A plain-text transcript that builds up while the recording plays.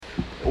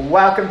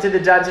Welcome to the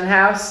Dungeon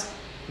House.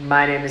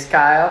 My name is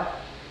Kyle.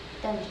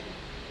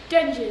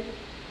 Dungeon.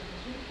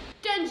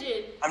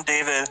 I'm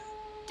David.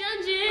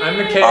 Dungeon. I'm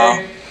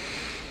McKay.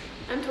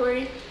 I'm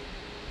Tori.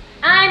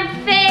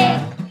 I'm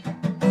Faye.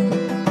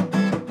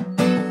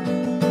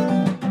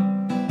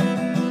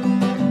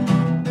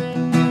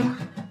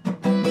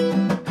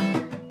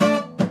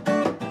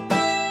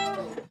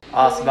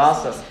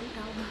 Awesome.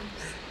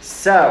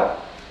 So,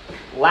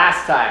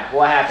 last time,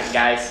 what happened,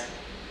 guys?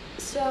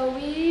 So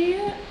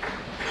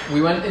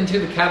we went into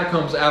the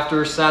catacombs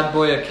after Sad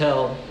Boy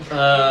Akel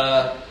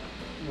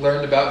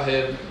learned about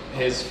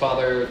his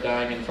father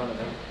dying in front of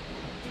him.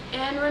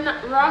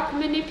 and Rock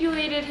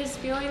manipulated his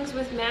feelings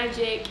with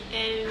magic,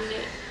 and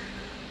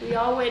we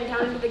all went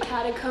down into the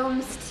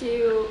catacombs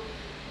to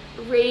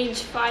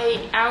rage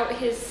fight out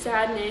his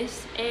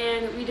sadness,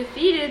 and we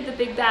defeated the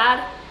big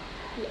bad.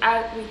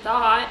 I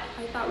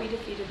thought we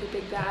defeated the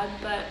big bad,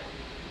 but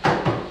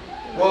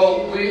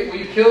Well, we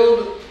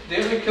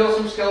didn't we kill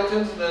some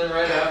skeletons, and then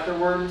right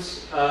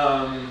afterwards,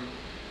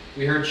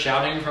 we heard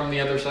shouting from the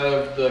other side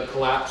of the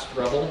collapsed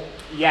rubble,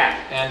 Yeah.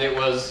 and it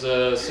was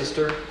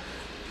Sister.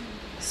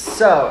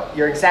 So,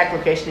 your exact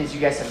location is you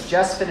guys have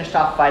just finished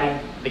off fighting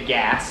the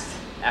Ghast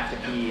after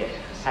he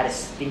had a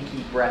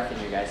stinky breath in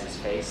your guys'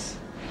 face.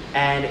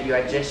 And you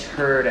had just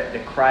heard the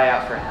cry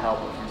out for help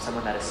from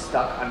someone that is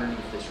stuck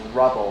underneath this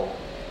rubble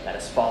that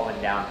has fallen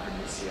down from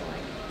the ceiling.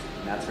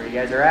 And that's where you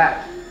guys are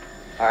at.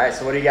 Alright,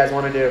 so what do you guys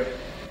want to do?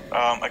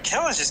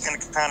 Akel is just gonna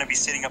kind of be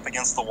sitting up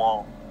against the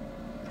wall,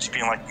 just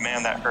being like,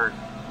 "Man, that hurt."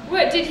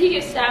 what, did he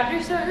get stabbed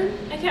or something?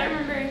 I can't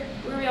remember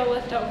where we all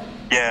left off.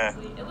 Yeah,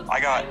 It looks I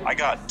got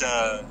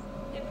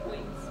hit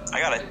points.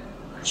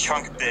 a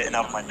chunk bitten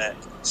out of my neck.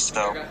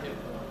 So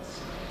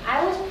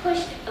I was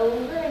pushed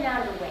over and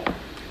out of the way.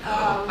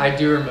 I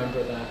do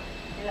remember that.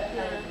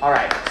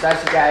 Alright, so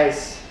as you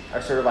guys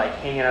are sort of like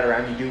hanging out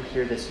around, you do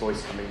hear this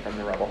voice coming from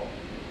the rubble.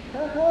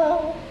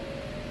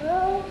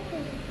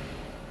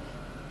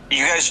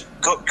 you guys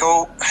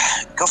go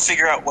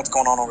figure out what's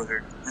going on over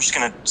there. I'm just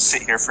gonna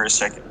sit here for a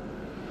second.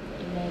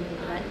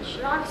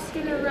 Rock's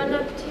gonna run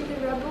up to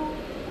the rubble,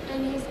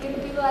 and he's gonna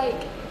be like,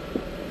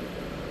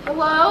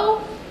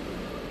 "Hello?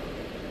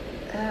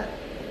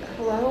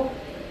 Hello?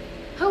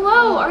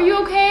 Hello, are you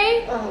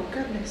okay? Oh,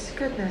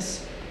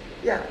 goodness.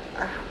 Yeah,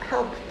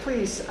 help,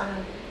 please.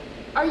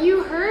 Are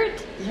you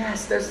hurt?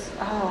 Yes, there's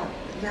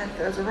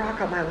a rock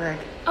on my leg.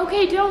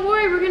 Okay, don't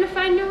worry, we're gonna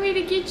find a way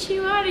to get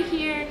you out of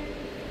here."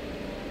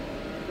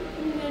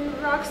 And then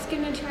Rock's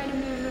gonna try to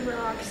move the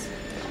rocks.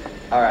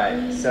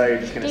 Alright, so you're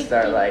just gonna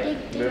start like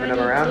moving them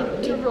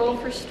around? To roll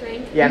for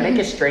strength. Yeah, make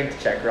a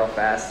strength check real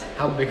fast.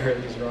 How big are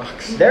these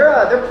rocks?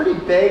 They're pretty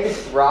big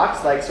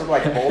rocks, like sort of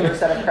like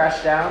boulders that have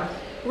crashed down.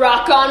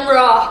 Rock on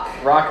rock.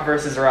 Rock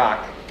versus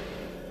rock.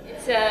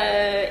 It's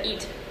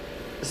eat.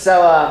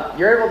 So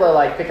you're able to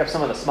like pick up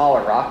some of the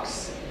smaller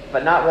rocks,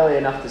 but not really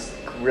enough to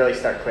really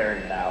start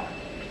clearing it out.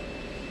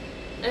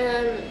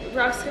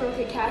 Rock's gonna look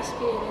at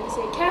Caspian and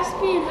say,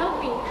 "Caspian,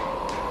 help me."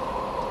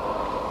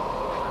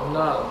 I'm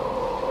not.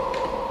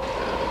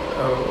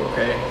 Oh,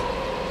 okay.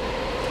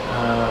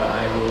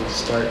 I will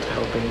start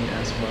helping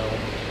as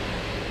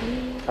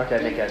well.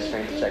 Okay, make a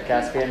strength check,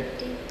 Caspian.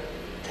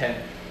 10.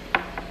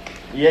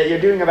 Yeah, you're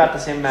doing about the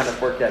same amount of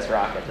work as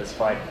Rock at this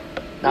point.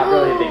 Not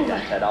really a big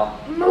dent at all.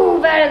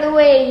 Move out of the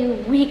way, you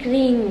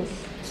weaklings.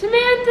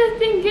 Samantha,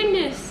 thank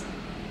goodness.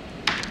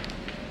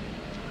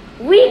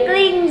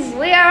 Weaklings!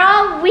 We are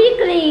all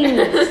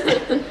weaklings!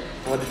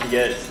 What did you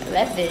get?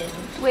 11.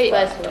 Wait,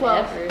 Plus 12.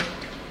 whatever.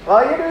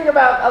 Well, you're doing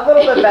about a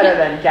little bit better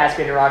than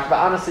Caspian and Rock, but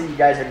honestly, you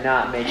guys are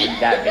not making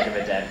that big of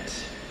a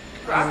dent.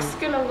 Rock's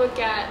gonna look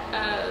at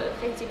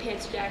Fancy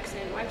Pants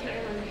Jackson. Why can't I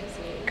remember his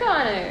name?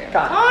 Connor.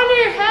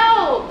 Connor,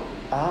 help!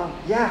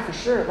 Yeah, for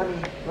sure. Let me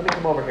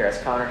come over here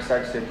as Connor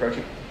starts to approach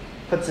you.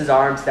 Puts his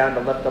arms down to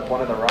lift up one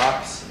of the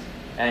rocks,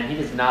 and he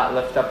does not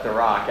lift up the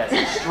rock as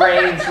he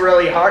strains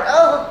really hard.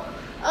 Oh!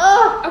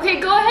 Okay,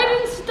 go ahead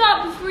and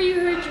stop before you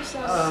hurt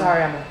yourself.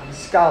 Sorry, I'm a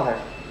scholar.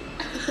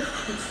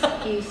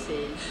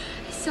 Excuses.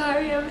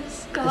 Sorry, I'm a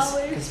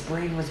scholar. His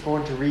brain was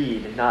born to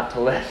read and not to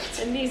lift.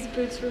 And these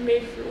boots were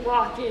made for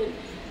walking.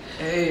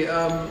 Hey,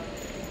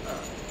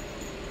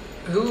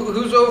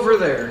 who's over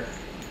there?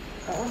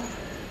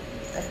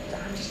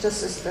 I'm just a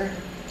sister.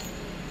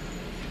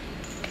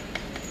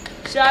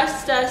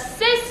 Just a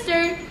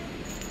sister.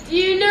 Do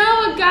you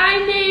know a guy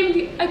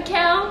named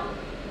Akel?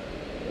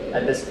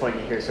 At this point,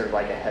 you hear sort of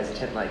like a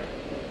hesitant, like,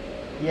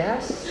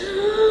 yes? Sister,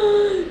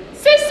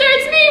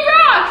 it's me,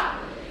 Rock!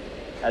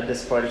 At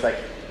this point, it's like,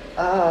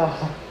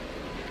 oh.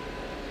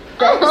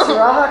 Thanks,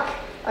 Rock.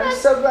 I'm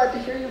so glad to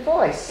hear your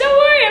voice. Don't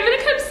worry, I'm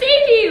gonna come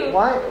save you.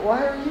 Why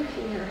are you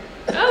here?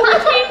 Oh, we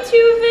came to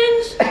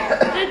avenge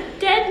the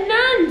dead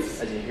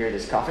nuns. As you hear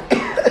this coughing.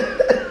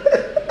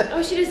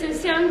 Oh, she doesn't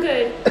sound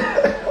good.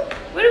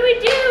 What do we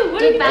do? What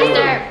do we do?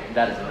 Faster.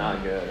 That is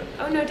not good.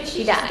 Oh no, did she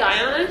She just dies. die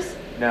on us?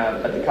 No,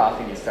 but the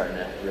coughing is starting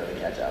to really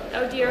catch up.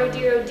 Oh dear, oh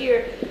dear, oh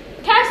dear.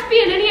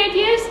 Caspian, any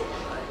ideas?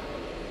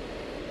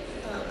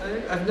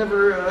 I've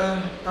never,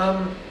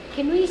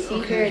 Can we see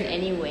her Okay. in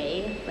any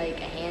way? Like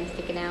a hand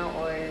sticking out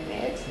or...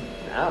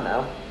 I don't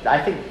know. I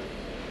think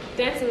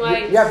Dancing you,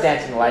 lights. you have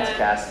dancing lights Yeah.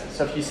 cast.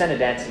 So if you send a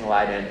dancing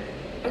light in,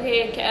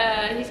 Okay,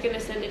 he's gonna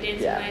send a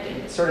dancing light in.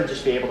 you'd sort of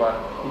just be able to.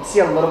 You'd see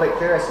a little bit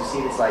clearer as you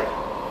see this like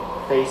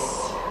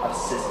face of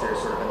sister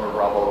sort of in the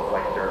rubble with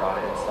like dirt on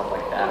it and stuff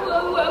like that.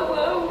 Whoa, whoa,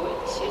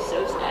 whoa. She's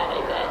so sad,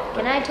 I bet.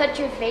 Can I touch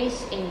your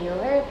face and heal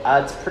her?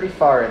 It's pretty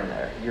far in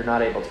there. You're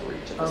not able to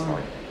reach at this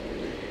point.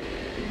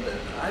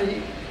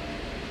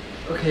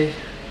 Okay.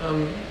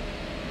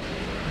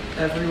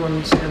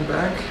 Everyone stand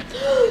back.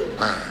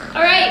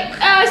 Alright,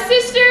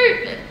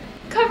 sister,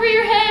 cover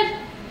your head.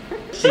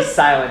 She's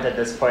silent at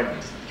this point,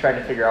 trying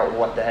to figure out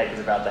what the heck is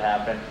about to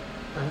happen.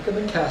 I'm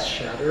gonna cast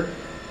Shatter.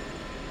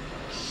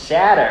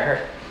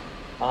 Shatter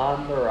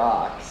on the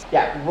rocks.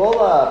 Yeah, roll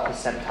a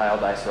percentile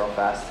dice real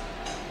fast.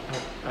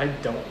 I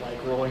don't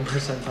like rolling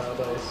percentile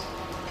dice.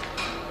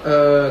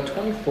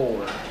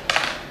 24.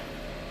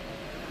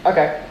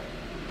 Okay.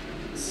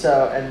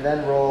 So, and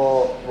then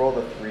roll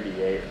the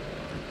 3d8.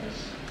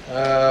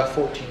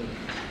 14.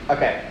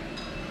 Okay.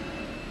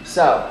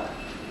 So,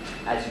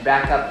 as you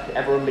back up,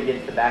 everyone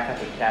begins to back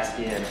up and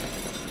Caspian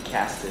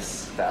cast this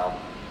spell.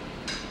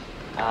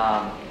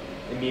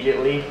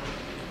 Immediately,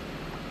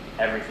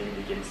 everything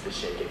begins to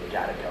shake in the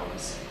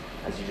catacombs.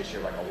 As you just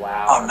hear like a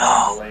loud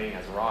rumbling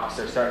as rocks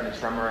are starting to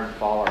tremor and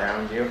fall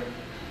around you.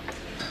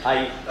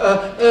 I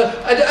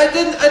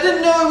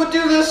didn't know I would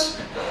do this.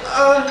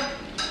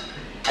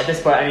 At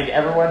this point, I need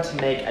everyone to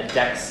make a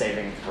dex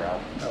saving throw.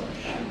 Oh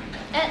shoot.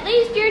 At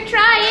least you're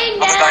trying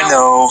now. How did I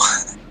know?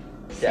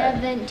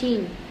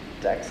 17.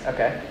 Dex,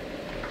 okay.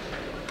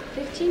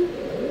 15? I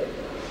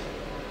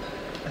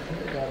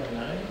think I got a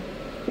 9.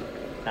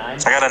 9? I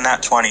got a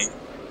nat 20.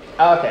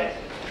 Okay.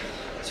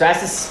 So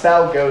as the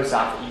spell goes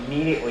off,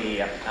 immediately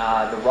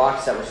the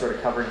rocks that were sort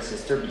of covering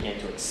Sister begin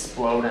to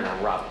explode and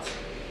erupt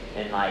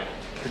in like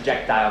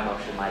projectile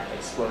motion, like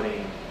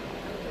exploding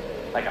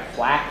like a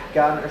flak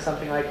gun or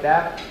something like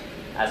that.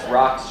 As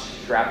rocks,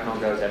 shrapnel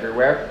goes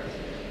everywhere.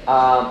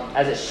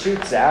 As it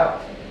shoots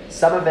out,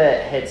 some of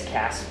it hits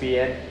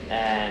Caspian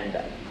and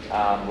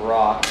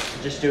Rock,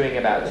 just doing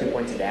about 2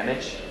 points of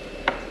damage.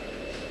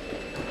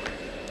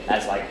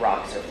 As like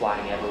rocks are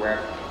flying everywhere.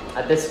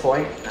 At this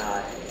point,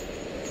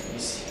 you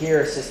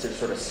hear Sister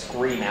sort of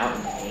scream out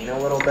in pain a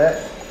little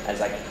bit as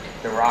like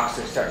the rocks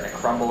are starting to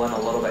crumble in a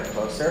little bit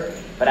closer.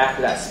 But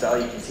after that spell,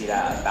 you can see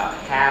that about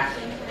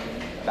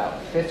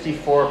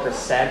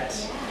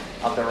 54%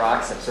 of the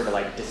rocks have sort of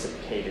like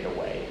dissipated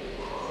away.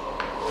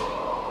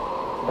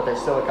 But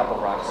there's still a couple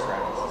rocks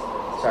around.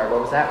 Sorry,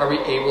 what was that? Are we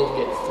able to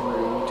get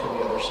through to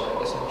the other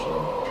side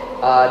essentially?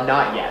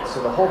 Not yet.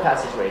 So the whole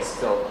passageway is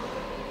still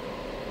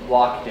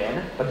locked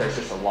in, but there's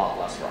just a lot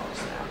less rocks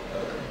now.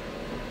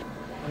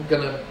 I'm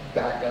gonna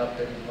back up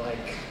and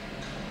like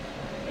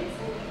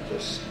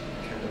just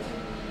kind of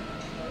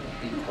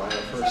be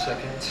quiet for a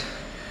second.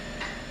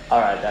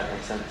 Alright, that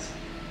makes sense.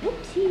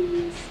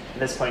 Whoopsies. At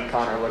this point,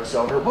 Connor looks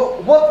over.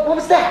 What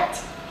was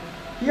that?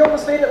 He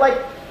almost made it like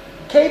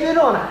cave in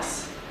on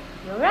us.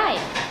 You're right.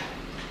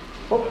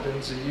 What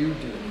didn't see you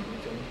do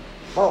anything?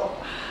 Well,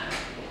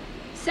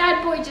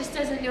 Sad boy just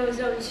doesn't know his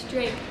own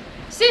strength.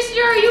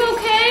 Sister, are you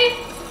okay?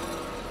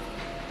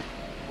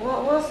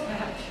 what was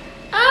that?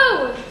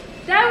 Oh,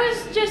 that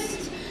was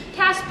just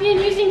Caspian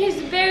using his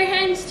bare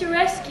hands to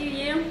rescue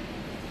you.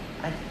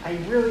 I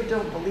really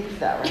don't believe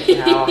that right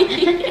now.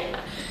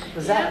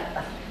 Was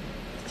that?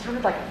 It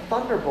sounded like a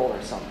thunderbolt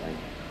or something.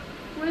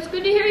 Well, it's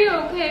good to hear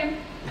you're okay.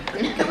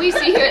 Can we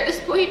see her at this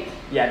point?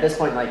 Yeah, at this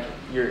point, like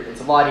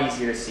it's a lot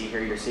easier to see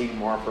her. You're seeing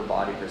more of her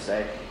body per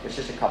se. There's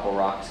just a couple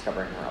rocks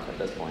covering her up at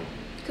this point.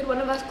 Could one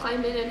of us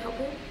climb in and help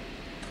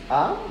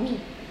her? Me.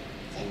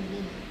 Send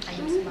me. I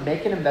am smart.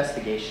 Make an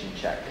investigation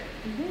check.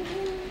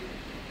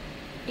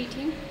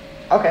 18?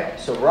 Okay,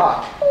 so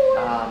Rock,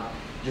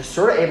 you're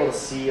sort of able to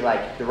see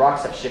like the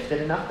rocks have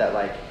shifted enough that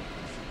like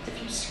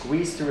if you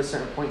squeeze through a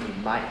certain point, you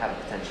might have a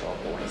potential of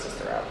pulling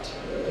Sister out.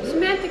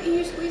 Samantha, can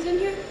you squeeze in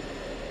here?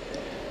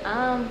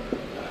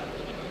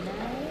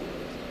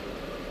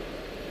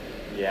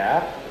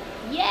 Yeah.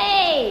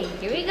 Yay!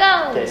 Here we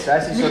go. Okay, so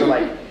as you sort of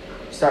like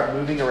start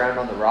moving around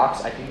on the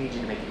rocks, I do need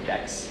you to make a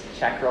dex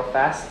check real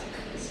fast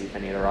to see if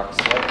any of the rocks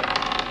slip.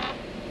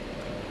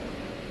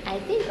 I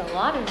think a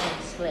lot of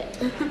them slipped.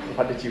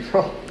 What did you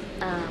roll?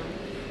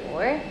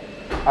 4.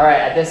 All right,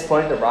 at this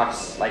point, the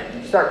rocks, like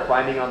you start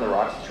climbing on the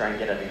rocks to try and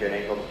get at a good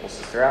angle to pull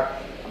Sister out,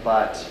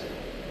 but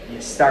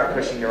you start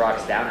pushing the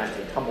rocks down as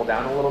they tumble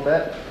down a little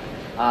bit.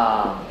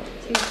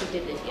 Seriously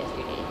did this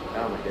yesterday.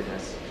 Oh my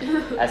goodness.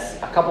 As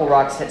a couple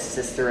rocks hit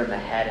Sister in the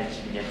head and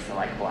she begins to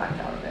like black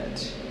out a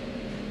bit.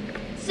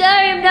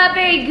 Sorry, I'm not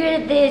very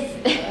good at this.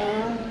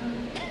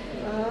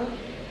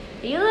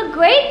 You look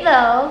great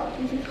though.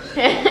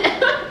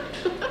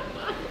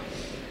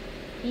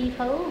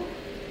 Heave-ho.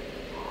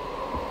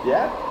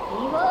 Yeah?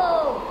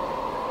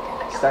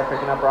 Heave-ho. Start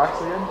picking up rocks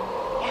again?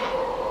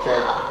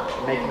 Okay,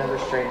 make another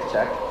strength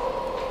check.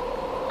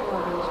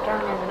 Oh, I'm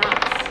strong as an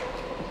ox.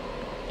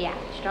 Yeah,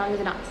 strong as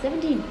an ox.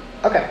 17.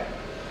 Okay.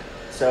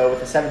 So with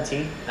the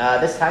 17,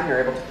 this time you're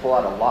able to pull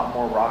out a lot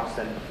more rocks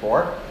than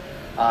before.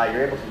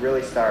 You're able to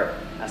really start,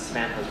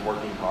 Samantha's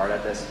working hard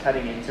at this,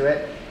 cutting into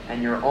it,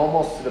 and you're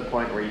almost to the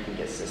point where you can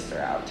get Sister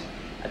out.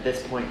 At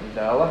this point,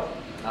 though,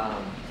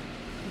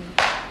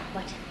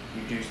 What?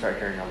 you do start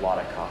hearing a lot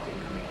of coughing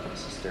coming from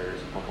Sister's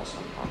almost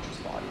unconscious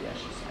body as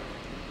she's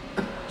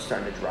like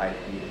starting to dry the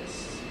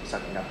fetus,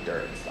 sucking up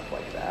dirt and stuff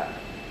like that.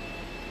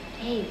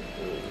 Hey,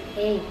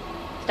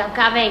 stop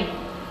coughing.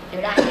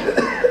 They're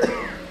dying.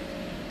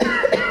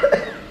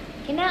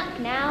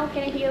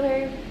 Can I heal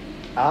her?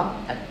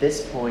 At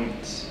this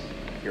point,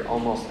 you're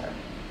almost there.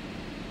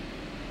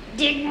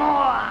 Dig more.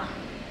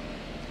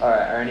 All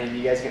right, are any of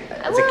you guys gonna?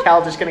 Is will.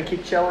 Cal just gonna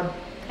keep chilling?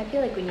 I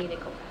feel like we need to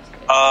go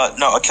faster.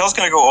 No, Akel's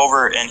gonna go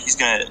over and he's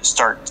gonna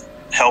start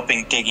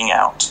helping digging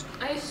out.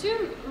 I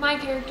assume my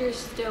character is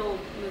still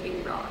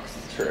moving rocks.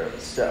 True.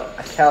 So,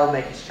 Cal,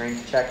 make a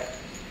strength check.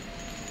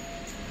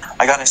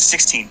 I got a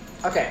 16.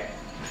 Okay.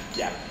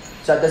 Yeah.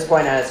 So at this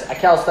point, as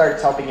Akel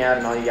starts helping out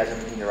and all you guys are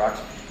moving the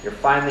rocks, you're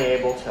finally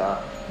able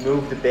to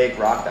move the big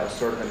rock that was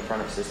sort of in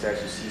front of Sister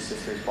as you see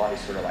Sister's body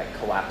sort of like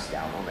collapse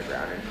down on the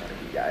ground in front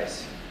of you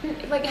guys.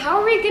 Like, how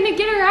are we gonna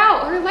get her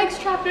out? Her leg's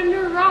trapped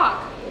under a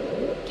rock.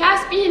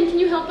 Caspian, can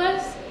you help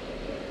us?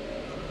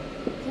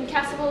 Can you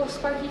cast a little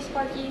sparky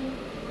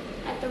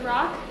at the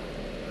rock?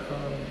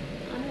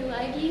 On her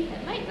leggy?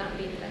 That might not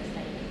be the best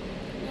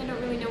idea. I don't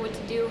really know what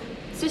to do.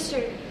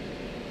 Sister,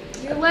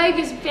 your leg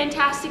is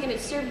fantastic and it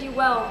served you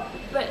well,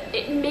 but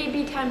it may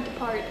be time to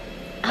part.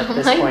 At Oh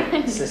this my point,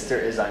 goodness. Sister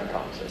is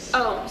unconscious.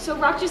 Oh, so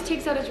Rock just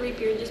takes out his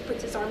rapier and just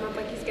puts his arm up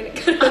like he's gonna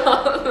cut it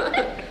off.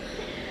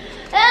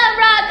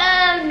 Rock!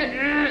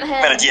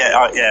 But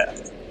yeah.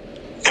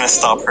 Gonna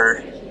stop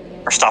her.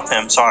 Or stop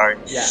him, sorry.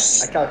 Yeah,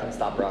 Akel can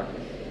stop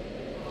rocking.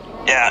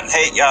 Yeah,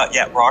 hey,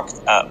 yeah, Rock.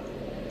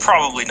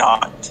 Probably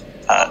not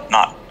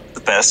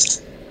the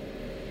best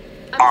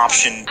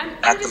option I'm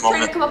at the just trying to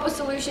moment. come up with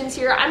solutions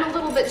here. I'm a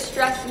little bit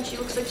stressed and she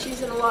looks like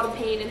she's in a lot of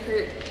pain and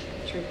hurt.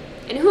 True.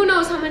 And who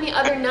knows how many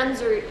other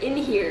nuns are in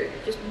here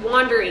just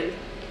wandering.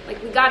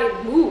 Like, we gotta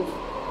move.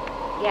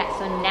 Yeah,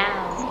 so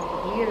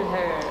now heal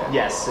her.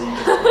 Yes, so you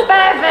can.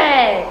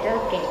 Perfect!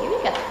 Okay, here we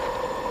go.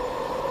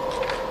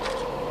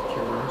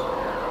 Cure wounds?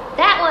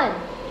 That one!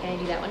 Can I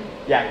do that one?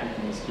 Yeah, you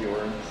can use cure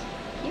wounds.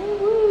 Cure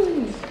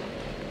wounds.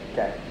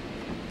 Okay.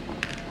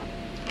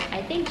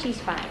 I think she's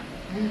fine.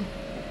 10.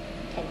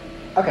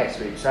 Okay,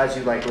 sweet. So as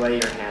you like lay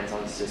your hands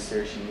on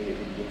Sister, she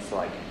immediately begins to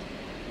like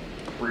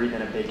breathe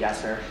in a big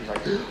gasp air. She's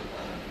like,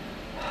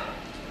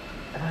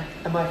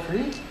 Am I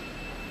free?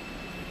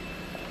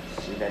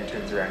 She then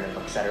turns around and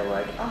looks at her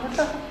like, oh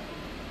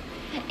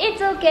no.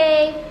 It's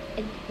okay.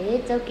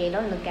 It's okay.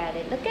 Don't look at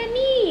it. Look at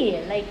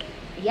me. Like,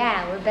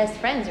 yeah, we're best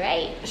friends,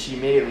 right? She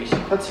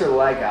puts her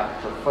leg up,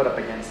 her foot up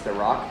against the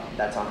rock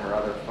that's on her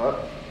other foot.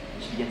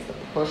 She begins to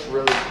push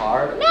really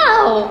hard.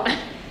 No!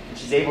 And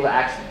she's able to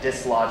actually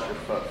dislodge her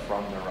foot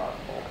from the rock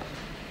hole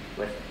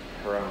with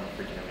her own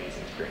freaking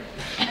amazing strength.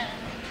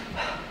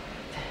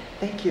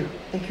 Thank you,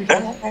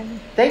 guys.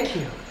 Thank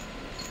you.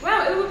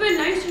 Wow, it would have been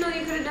nice to know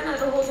you could have done that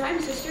the whole time,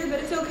 sister, but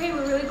it's okay.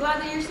 We're really glad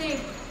that you're safe.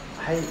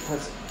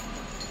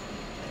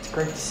 It's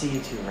great to see you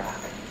too, Rock.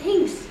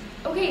 Thanks.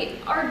 Okay,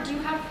 do you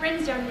have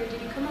friends down here?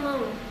 Did you come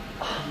alone?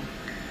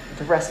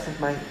 The rest of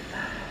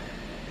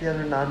the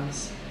other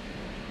nuns,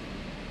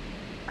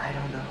 I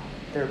don't know.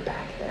 They're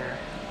back there.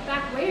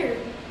 Back where?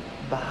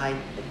 Behind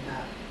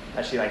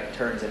as she like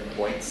turns and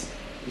points.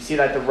 You see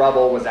that the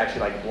rubble was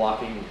actually like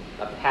blocking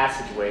a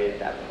passageway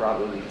that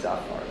probably leads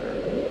out farther.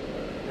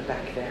 They're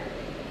back there.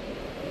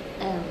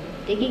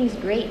 Digging's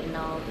great and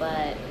all,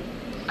 but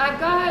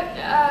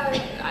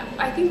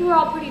I think we're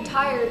all pretty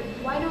tired.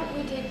 Why don't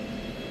we take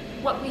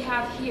what we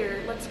have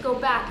here? Let's go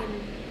back and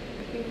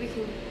maybe we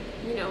can,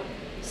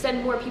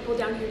 send more people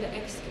down here to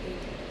excavate.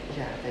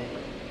 Yeah,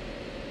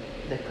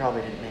 they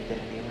probably didn't make it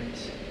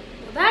anyways.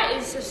 Well, that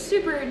is a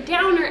super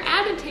downer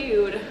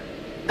attitude.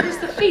 Where's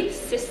the faith,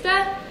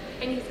 sister?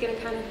 And he's gonna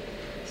kind of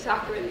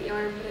sock her in the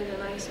arm, but in a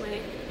nice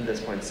way. At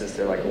this point,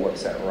 Sister like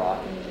looks at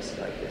Rock and just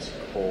like this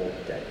cold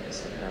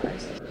deadness in her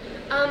eyes.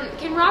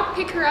 Can Rock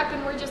pick her up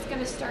and we're just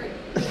gonna start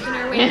making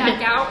our way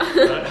back out?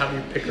 How do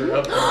you pick her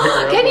up?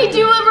 Can you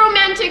do a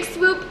romantic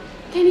swoop?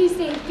 Can you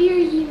say, fear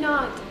ye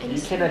not? And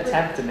You can swoop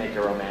attempt to make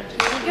a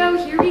romantic.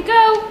 Here we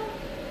go.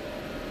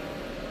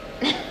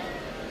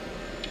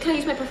 Can I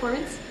use my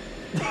performance?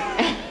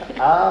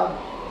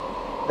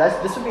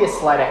 This would be a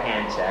sleight of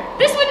hand check.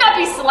 This would not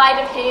be sleight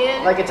of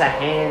hand. Like it's a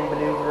hand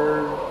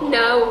maneuver.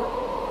 No.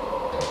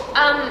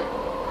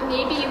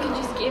 Maybe you could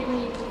just give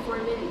me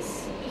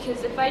performance.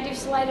 Because if I do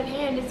sleight of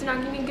hand, it's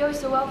not going to go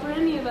so well for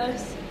any of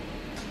us.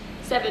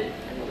 7.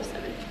 I rolled a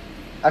 7.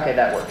 Okay,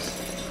 that works.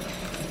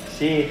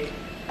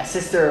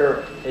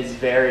 Sister is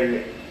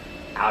very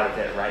out of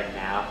it right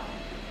now.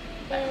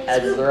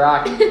 As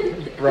Rock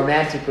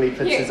romantically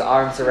puts his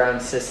arms around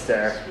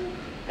Sister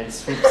and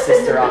sweeps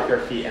Sister off her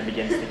feet and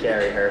begins to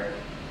carry her.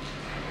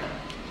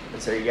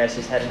 And so you guys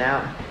just heading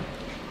out?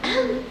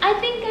 I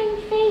think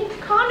I'm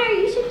faint. Connor,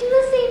 you should do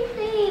the same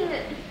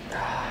thing.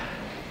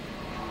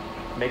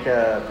 Make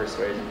a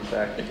persuasion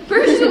check.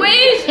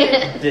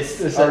 Persuasion!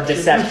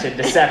 Deception.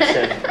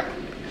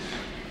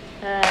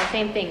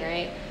 Same thing,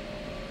 right?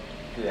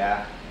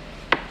 Yeah.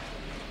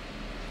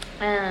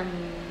 Um.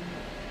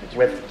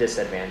 With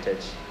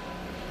disadvantage.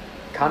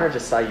 Connor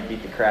just saw you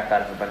beat the crap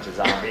out of a bunch of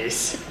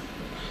zombies.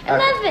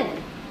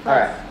 11.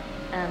 Alright.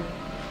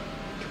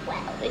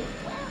 12.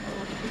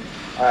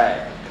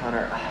 Alright,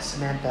 Connor.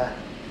 Samantha,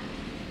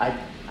 I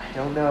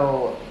don't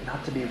know,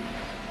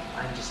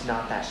 I'm just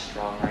not that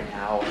strong right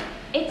now.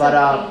 It's but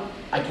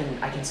okay.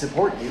 I can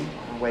support you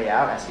on the way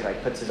out as he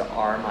like puts his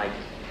arm like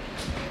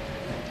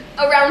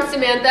Around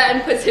Samantha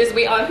and puts his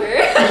weight on her.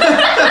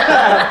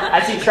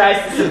 as he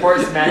tries to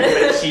support Samantha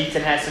but cheats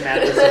and has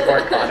Samantha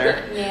support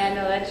Connor. Yeah,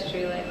 no, that's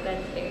true.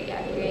 That's very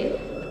accurate.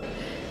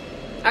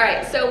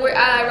 Alright, so we're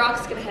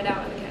Rock's gonna head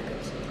out in the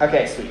catacombs.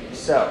 Okay, sweet.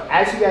 So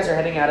as you guys are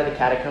heading out of the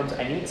catacombs,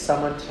 I need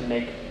someone to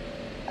make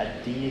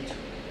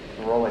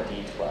roll a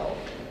d12.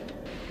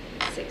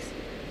 6.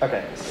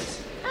 Okay,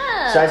 6.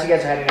 Oh. So as you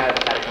guys are heading out of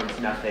the catacombs,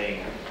 nothing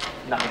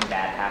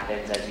bad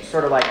happens. As you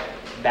sort of like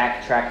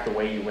backtrack the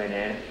way you went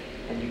in,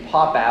 and you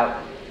pop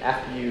out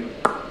after you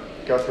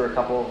go through a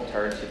couple of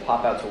turns. You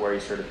pop out to where you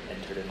sort of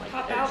entered in like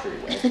Pop the out.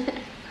 entryway.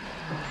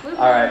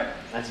 All right,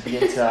 as you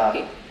begin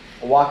to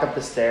walk up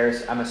the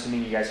stairs, I'm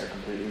assuming you guys are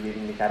completely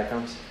leaving the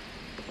catacombs.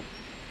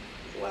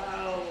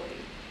 Wow.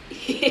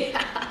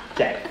 Yeah.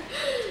 Okay.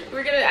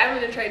 I'm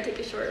gonna try and take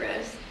a short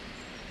rest.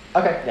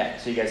 Okay. Yeah.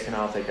 So you guys can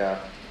all take a.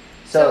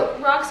 So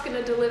Rock's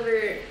gonna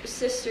deliver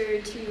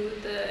sister to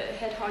the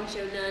head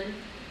honcho nun.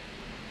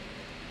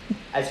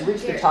 As you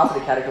reach the top of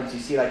the catacombs, you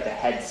see like the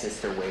head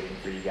sister waiting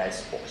for you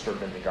guys, sort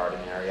of in the garden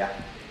area.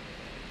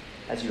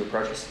 As you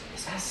approach, is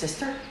that a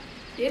sister?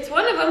 It's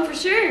one of them for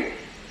sure.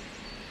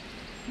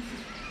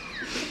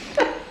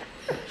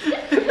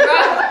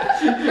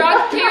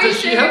 Rock carries Does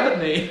she her. have a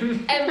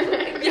name?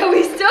 And yeah,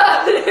 we still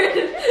haven't heard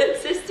of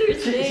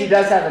sister's name. She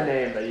does have a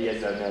name, but you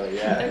guys don't know it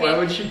yet. Okay. Why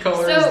would she call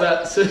her So- as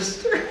that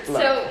sister?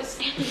 So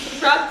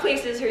Rock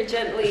places her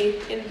gently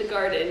in the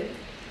garden.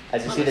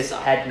 As you On see the this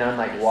side. head nun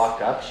like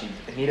walk up, she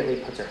immediately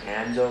puts her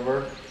hands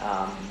over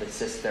the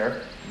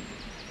sister,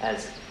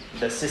 as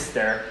the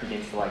sister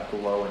begins to like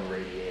glow and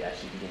radiate as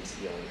she begins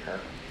healing her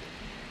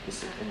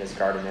in this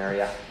garden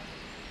area.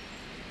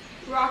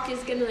 Rock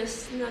is gonna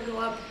snuggle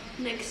up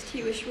next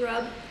to a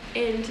shrub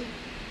and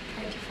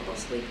try to fall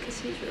asleep because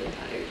he's really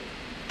tired.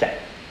 Okay,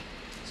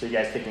 so you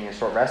guys taking a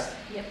short rest?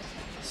 Yep.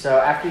 So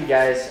after you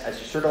guys, as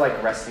you're sort of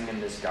like resting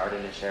in this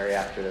gardenish area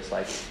after this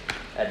like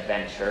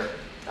adventure,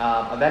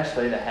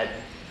 eventually the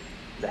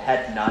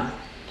head nun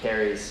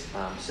carries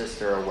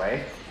sister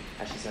away,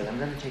 as she says, "I'm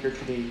going to take her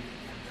to the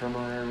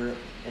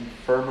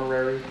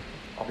infirmary.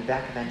 I'll be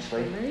back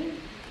eventually."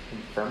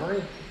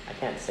 Infirmary? I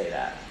can't say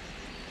that.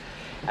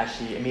 As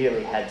she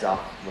immediately heads off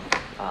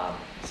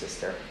with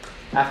sister.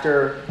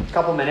 After a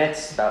couple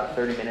minutes, about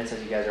 30 minutes, as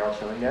you guys are all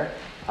chilling there,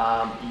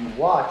 you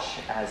watch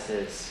as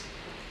this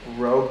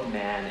robed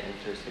man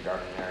enters the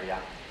garden area.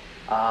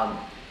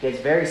 He has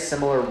very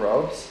similar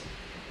robes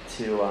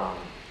to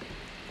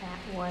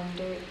That one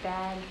dirt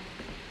bag.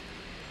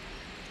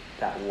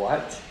 that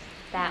what?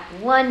 That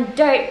one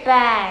dirt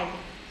bag.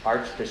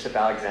 Archbishop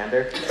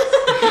Alexander.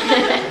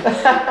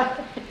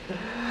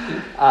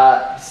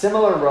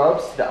 Similar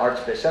robes to the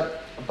Archbishop,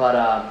 but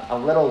a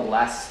little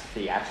less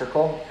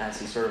theatrical as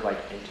he sort of like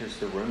enters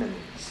the room and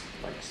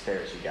like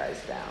stares you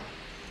guys down.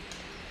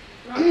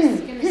 Rock's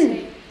gonna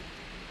say,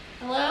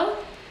 "Hello?"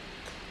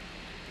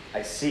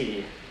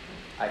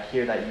 I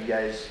hear that you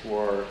guys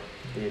were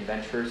the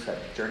adventurers that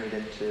journeyed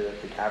into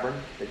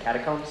the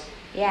catacombs.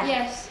 Yeah.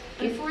 Yes.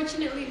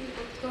 Unfortunately,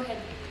 go ahead.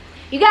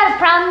 You got a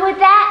problem with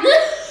that?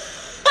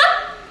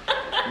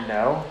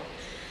 No,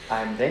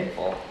 I'm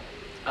thankful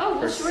Oh, for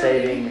well, sure.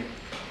 saving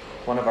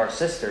one of our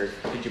sisters.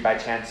 Did you by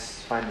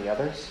chance find the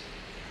others?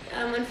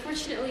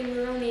 Unfortunately, we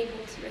were only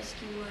able to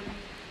rescue one.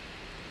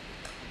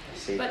 I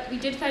see. But we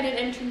did find an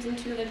entrance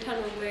into another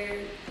tunnel where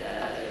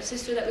the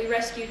sister that we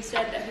rescued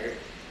said that her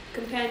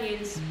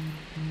companions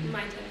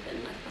might have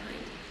been left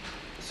behind.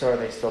 So are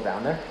they still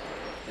down there?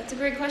 That's a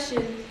great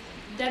question.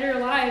 Dead or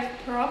alive,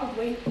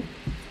 probably.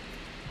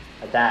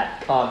 At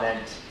that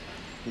comment,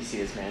 you see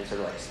this man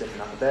sort of like stiffen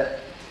up a bit.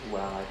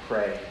 Well, I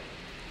pray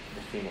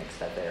the Phoenix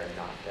that they are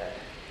not dead.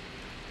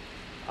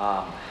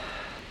 I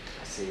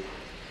see.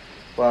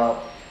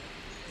 Well,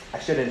 I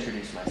should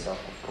introduce myself,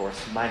 of course.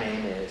 My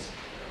name is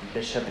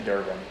Bishop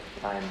Durban.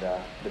 I'm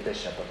the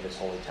bishop of this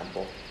holy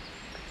temple.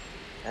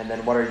 And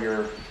then what are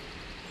your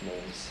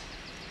names?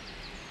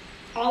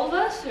 All of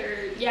us?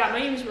 Or, yeah, my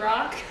name's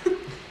Rock.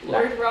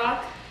 Lord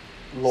Rock.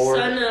 Lord.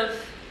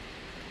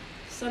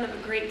 Son of a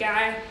great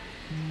guy.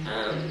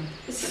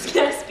 This is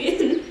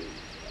Caspian.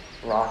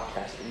 Rock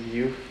Caston.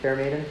 You, fair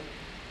maiden?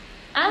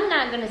 I'm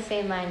not gonna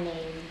say my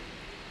name.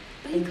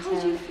 But he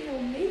called you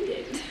fail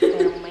mated.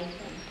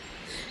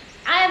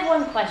 I have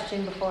one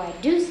question before I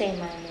do say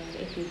my name,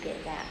 if you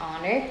get that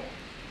honor.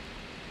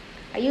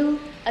 Are you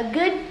a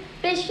good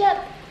bishop?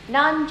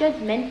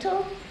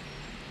 Non-judgmental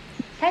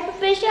type of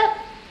bishop?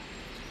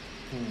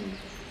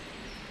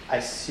 I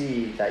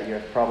see that you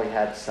have probably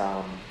had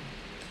some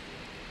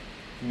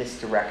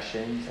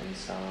misdirections and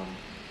some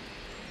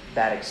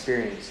bad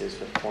experiences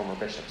with former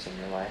bishops in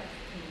your life.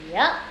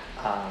 Yep.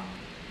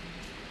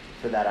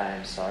 For that I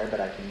am sorry, but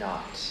I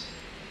cannot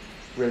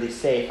really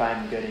say if I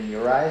am good in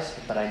your eyes,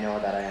 but I know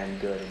that I am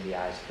good in the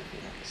eyes of the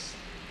Phoenix.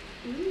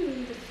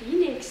 The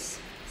Phoenix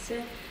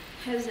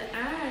has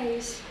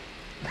eyes.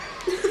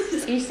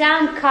 You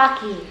sound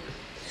cocky.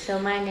 So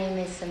my name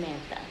is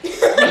Samantha.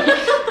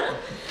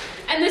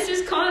 And this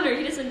is Connor.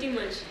 He doesn't do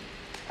much.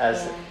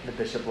 As the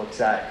bishop looks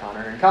at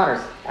Connor, and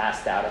Connor's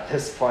passed out at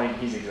this point.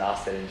 He's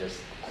exhausted and just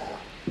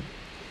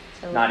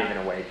not even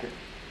awake.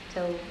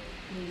 So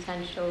he's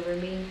hunched over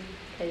me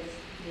because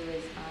he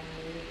was on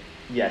me.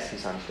 Yes,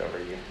 he's hunched over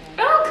you.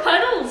 Oh,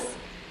 cuddles.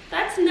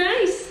 That's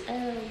nice.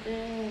 Oh,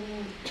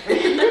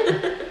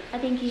 good. I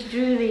think he's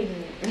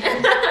drooling.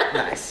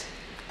 Nice.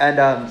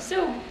 And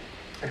So,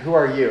 who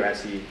are you?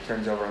 As he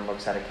turns over and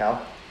looks at a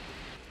cow.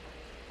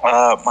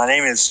 My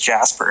name is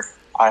Jasper.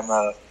 I'm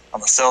a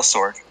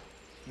sellsword.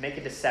 Make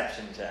a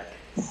deception check.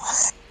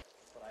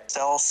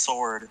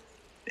 Sellsword.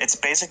 It's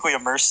basically a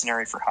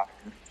mercenary for hire.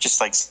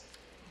 Just like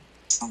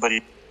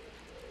somebody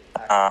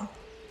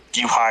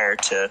you hire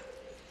to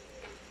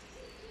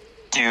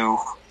do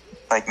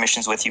like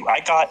missions with you.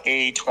 I got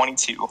a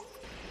 22.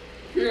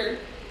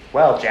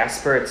 Well,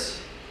 Jasper,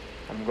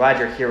 I'm glad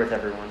you're here with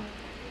everyone.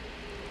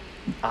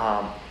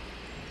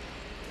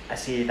 I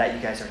see that you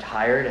guys are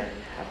tired and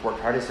have worked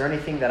hard. Is there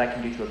anything that I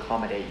can do to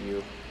accommodate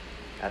you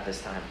at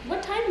this time?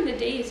 what time of the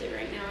day is it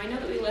right now? I know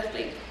that we left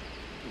like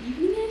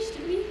evening-ish,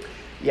 did we?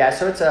 Yeah,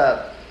 so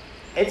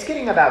it's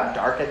getting about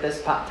dark at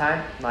this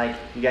time. Like,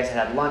 you guys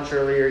had lunch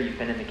earlier, you've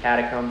been in the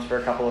catacombs for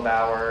a couple of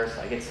hours.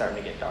 Like, it's starting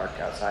to get dark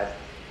outside.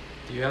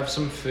 Do you have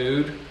some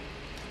food?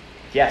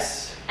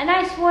 Yes. A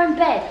nice warm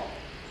bed.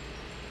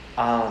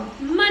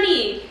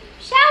 Money.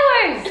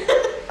 Showers.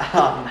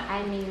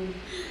 I mean,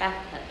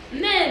 bathtubs.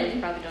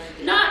 Men. Probably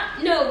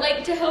don't do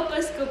like to help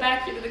us go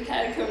back into the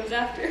catacombs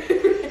after.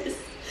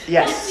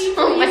 Yes. Please,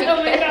 Oh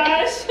my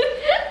gosh.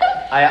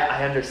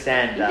 I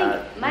understand,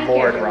 My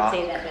Lord character Rock.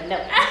 would say that,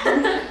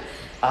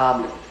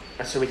 but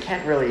no. So we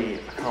can't really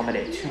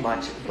accommodate too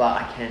much,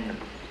 but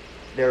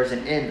there's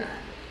an inn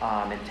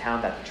in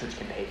town that the church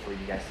can pay for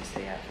you guys to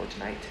stay at for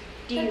tonight.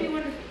 That'd be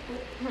wonderful.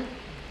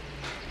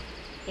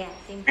 Yeah,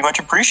 seems Be much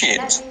appreciated.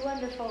 that'd be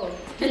wonderful.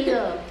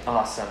 Deal.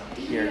 Awesome.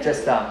 Here,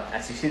 just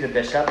as you see the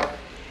bishop,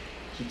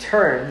 he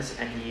turns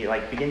and he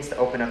begins to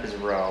open up his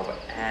robe,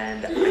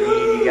 and I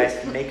need you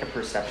guys to make a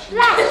perception.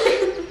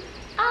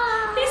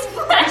 He's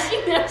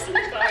flashing us in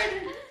the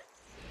garden.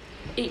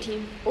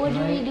 18. What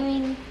are we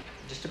doing?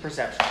 Just a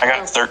perception. I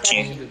got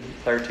 13.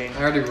 13.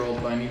 I already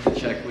rolled, but I need to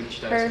check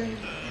which dice I need.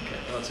 Okay,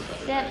 well, that's a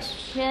better dice.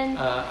 Perception.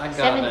 I got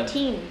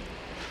 17. a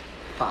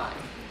 5.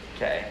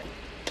 Okay.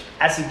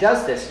 As he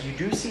does this, you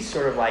do see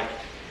sort of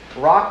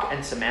Rock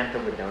and Samantha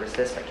would notice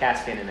this, but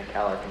Caspian and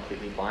Akel are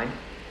completely blind.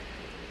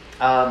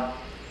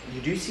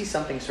 You do see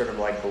something sort of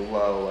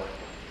below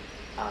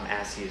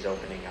as he is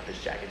opening up his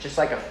jacket. Just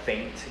like a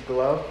faint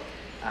glow.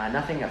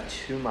 Nothing of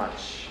too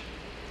much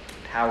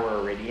power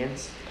or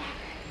radiance.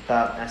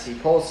 But as he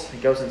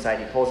goes inside,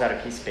 he pulls out a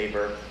piece of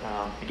paper,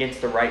 begins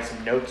to write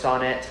some notes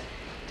on it,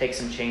 takes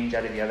some change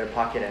out of the other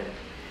pocket, and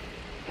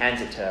hands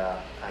it to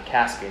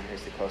Caspian,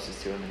 who's the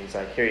closest to him, and he's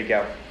like, "Here you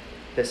go.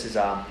 This is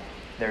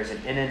there's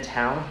an inn in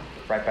town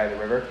right by the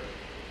river.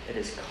 It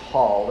is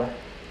called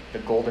the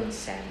Golden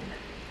Sand.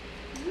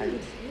 You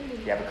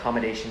have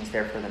accommodations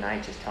there for the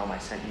night. Just tell him I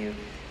sent you.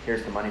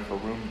 Here's the money for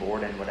room,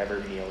 board, and whatever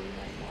meal you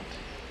might want."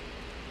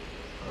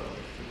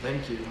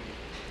 Thank you.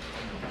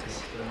 I'll take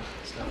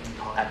the stuff and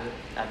pocket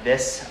it. At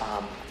this,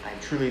 I'm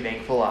truly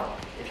thankful.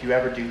 If you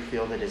ever do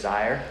feel the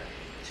desire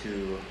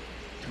to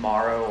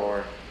tomorrow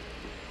or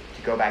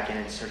to go back in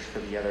and search for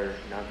the other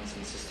nuns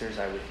and sisters,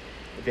 I would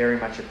very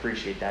much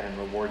appreciate that and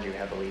reward you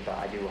heavily. But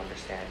I do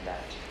understand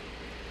that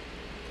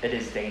it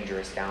is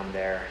dangerous down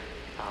there,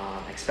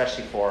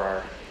 especially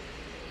for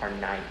our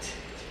knight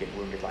to get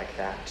wounded like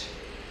that.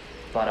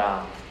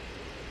 But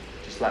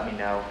just let me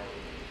know,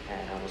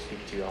 and I will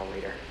speak to you all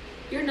later.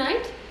 Your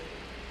knight?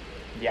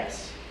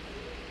 Yes,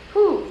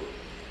 Who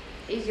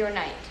is your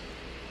knight?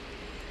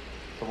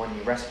 the one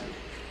you rescued.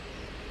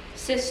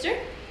 Sister?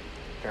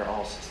 They're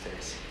all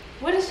sisters.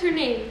 What is her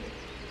name?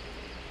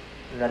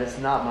 That is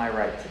not my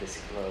right to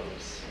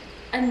disclose.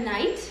 A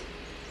knight?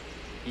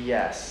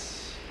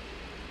 Yes.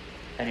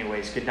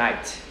 Anyways, good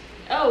night.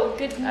 Oh,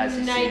 good As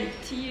you night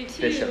see, to you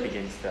too. Bishop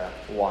begins to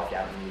walk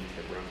out and leave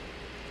the room.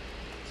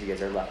 So you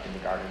guys are left in the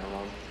garden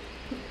alone.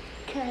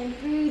 Kind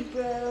of rude,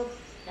 bro. Well,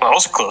 that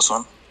was a close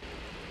one.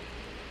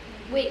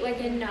 Wait, like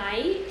a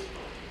night?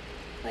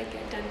 Like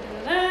a dun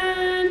dun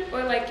dun?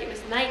 Or like it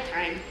was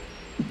nighttime?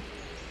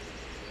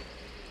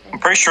 I'm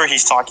pretty sure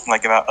he's talking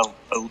about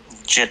a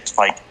legit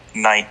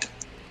night.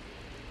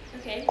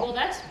 Okay, well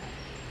that's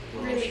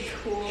really She's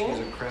cool.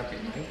 a crappy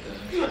night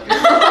then.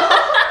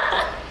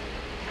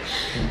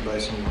 Buy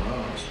some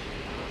rocks.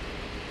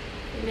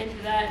 I'm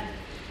into that.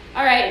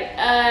 All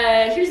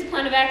right. Here's the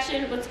plan of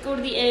action. Let's go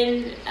to the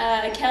inn.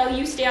 Kel,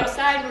 you stay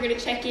outside. We're gonna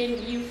check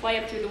in. You fly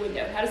up through the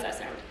window. How does that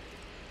sound?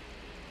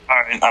 All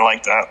right, I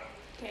like that.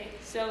 Okay.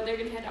 So they're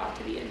gonna head off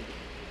to the inn.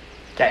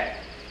 Okay.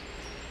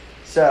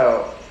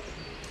 So,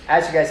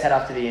 as you guys head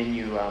off to the inn,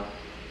 you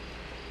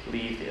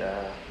leave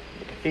the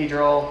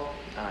cathedral.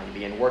 You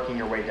begin working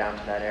your way down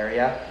to that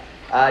area.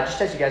 Just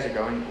as you guys are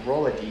going,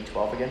 roll a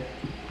d12 again.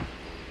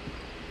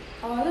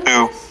 All of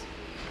Who? us?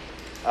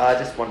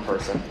 Just one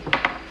person.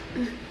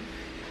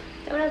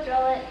 Someone else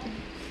roll it.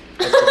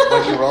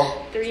 What'd you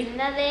roll? 3.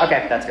 Nothing.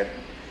 Okay, that's good.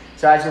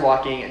 So as you're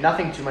walking,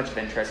 nothing too much of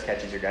interest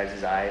catches your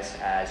guys' eyes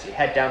as you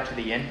head down to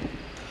the inn.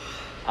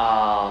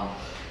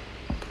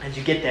 As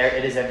you get there,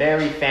 it is a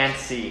very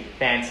fancy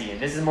inn.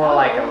 This is more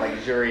like a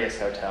luxurious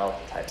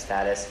hotel type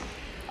status.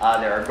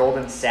 There are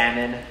golden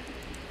salmon.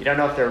 You don't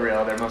know if they're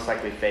real. They're most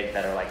likely fake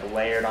that are like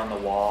layered on the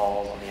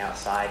walls on the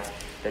outside.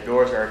 The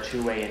doors are a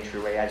two-way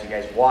entryway. As you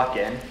guys walk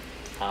in,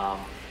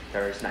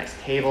 there's nice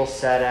tables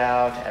set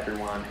out.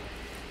 Everyone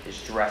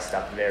is dressed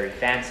up very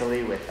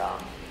fancily with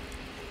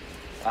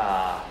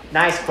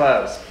nice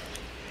clothes.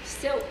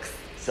 Silks.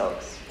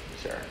 Silks,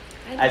 sure.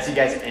 I As you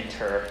guys know.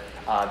 enter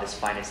this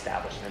fine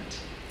establishment,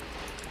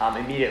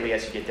 immediately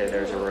as you get there,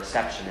 there's a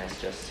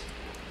receptionist just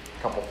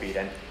a couple feet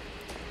in.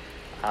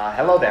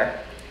 Hello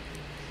there.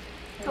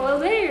 Hello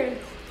there.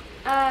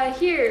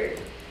 Here,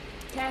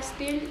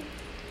 Caspian.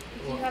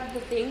 Do you have the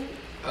thing?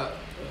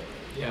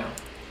 Yeah.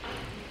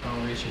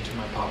 I'll reach into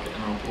my pocket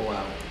and I'll pull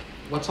out.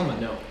 What's on the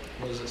note?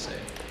 What does it say?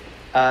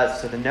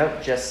 So the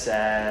note just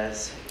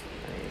says,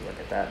 let me look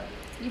at that.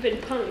 You've been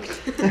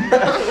punked.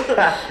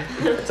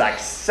 It's like,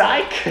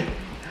 psych!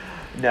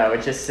 No,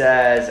 it just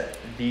says,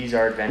 these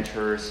are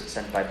adventurers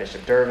sent by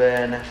Bishop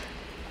Durbin.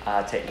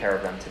 Take care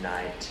of them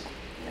tonight.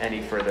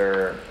 Any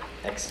further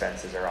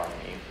expenses are on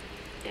me.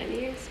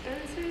 Any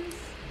expenses?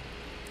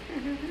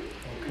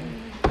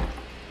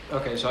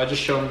 Okay, so I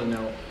just show him the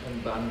note,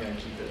 but I'm gonna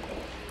keep it.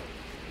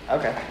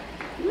 Okay.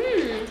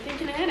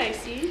 Thinking ahead, I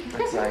see.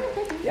 That's like,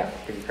 yeah,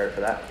 give you credit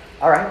for that.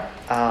 All right.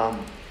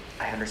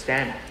 I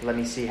understand. Let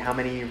me see, how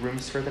many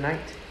rooms for the night?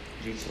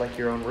 Would you each like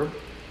your own room?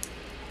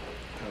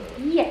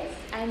 Yes,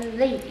 I'm a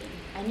lady.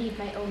 I need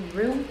my own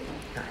room.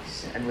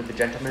 Nice. And would the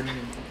gentlemen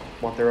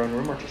want their own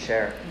room or to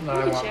share? No,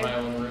 I want my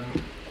own room.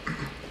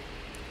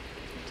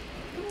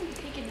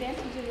 Take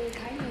advantage of the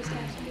kindness,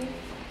 Caspian.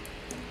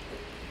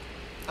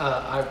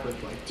 I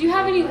would like. Do you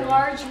have my any room.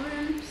 large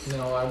rooms?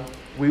 No,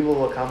 We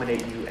will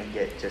accommodate you and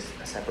get just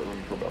a separate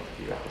room for both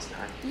of you at this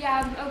time.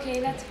 Yeah, okay,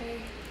 that's fair.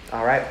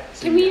 All right.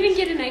 So Can we you even guys-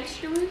 get an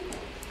extra one?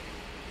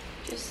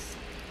 Just,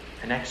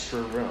 an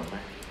extra room?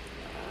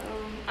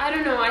 I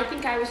don't know. I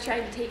think I was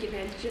trying to take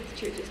advantage of the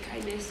church's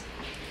kindness.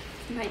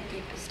 My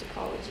deepest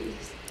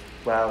apologies.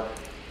 Well,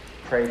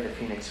 pray the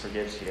Phoenix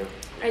forgives you.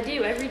 I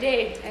do, every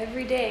day.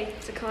 Every day.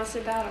 It's a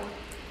constant battle.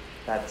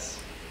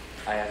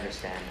 I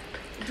understand.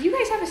 Do you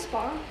guys have a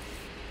spa?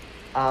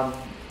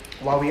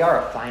 While we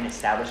are a fine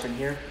establishment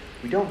here,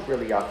 we don't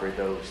really offer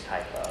those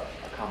type of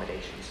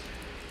accommodations.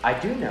 I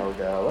do know,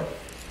 though,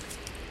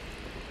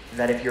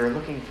 that if you're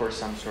looking for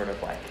some sort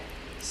of like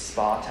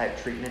spa type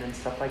treatment and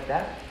stuff like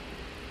that,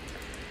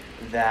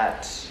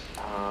 that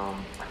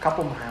a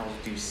couple miles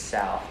due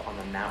south on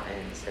the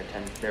mountains,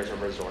 there's a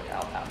resort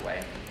out that way.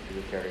 If you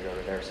would care to go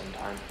to there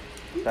sometime.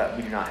 But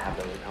we do not have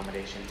those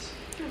accommodations.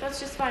 Oh, that's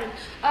just fine.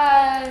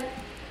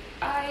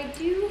 I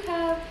do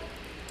have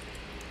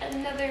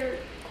another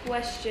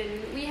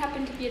question. We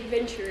happen to be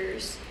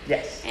adventurers,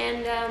 Yes.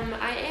 and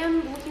I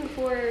am looking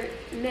for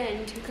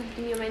men to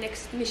accompany me on my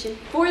next mission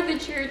for the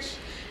church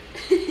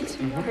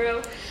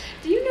tomorrow.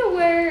 Do you know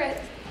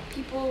where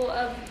people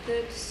of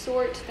the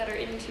sort that are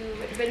into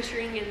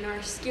adventuring and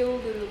are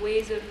skilled in the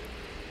ways of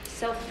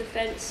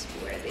self-defense,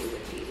 where they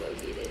would be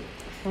located?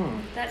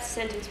 That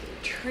sentence was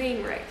a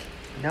train wreck.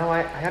 No,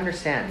 I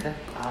understand.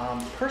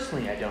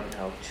 Personally, I don't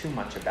know too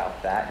much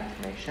about that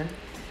information.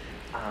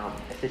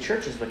 If the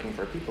church is looking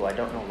for people, I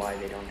don't know why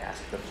they don't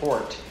ask the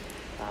fort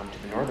to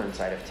the northern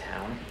side of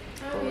town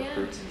for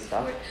recruits and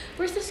stuff.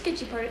 Where's the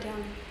sketchy part of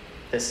town?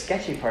 The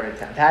sketchy part of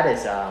town, that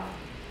is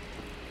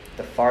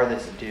the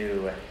farthest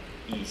due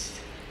east.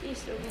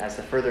 East, okay. As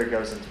the further it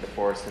goes into the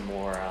forest, the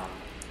more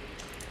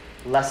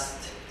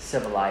less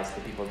civilized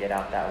the people get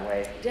out that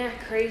way. Yeah,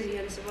 crazy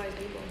uncivilized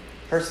people.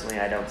 Personally,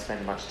 I don't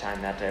spend much time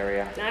in that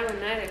area. I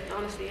wouldn't either,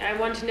 honestly. I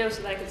want to know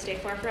so that I could stay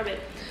far from it.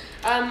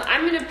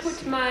 I'm gonna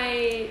put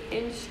my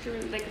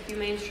instrument, like a few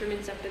of my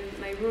instruments, up in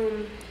my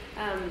room,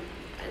 and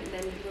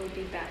then we'll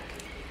be back.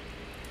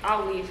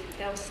 I'll leave.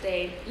 They'll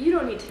stay. You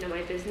don't need to know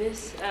my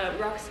business.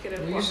 Rock's gonna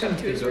will you walk send up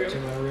to his these up to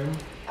room. my room?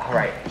 All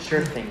right,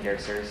 sure thing, dear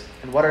sirs.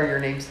 And what are your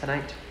names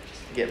tonight?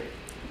 Just to get.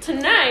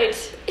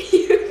 Tonight,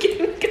 you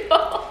can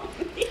call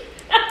me.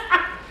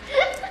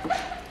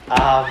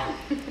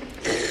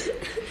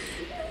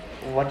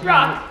 What do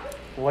Rock.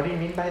 What do you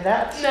mean by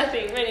that?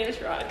 Nothing. My name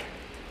is Rock.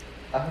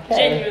 Okay.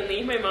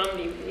 Genuinely, my mom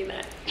named me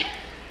that.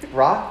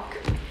 Rock.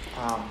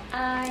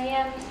 I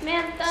am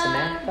Samantha.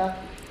 Samantha.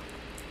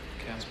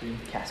 Caspian.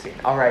 Caspian.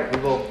 All right,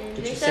 we will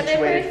get you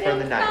situated for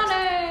the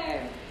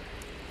night.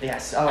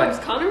 Yes. Oh, Oh, is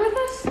Connor with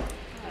us?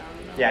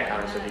 yeah,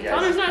 Connor's with you guys.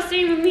 Connor's not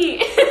staying with me.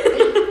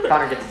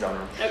 Connor gets his own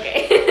room.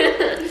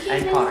 Okay.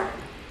 And Connor.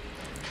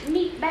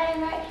 Meat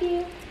bag right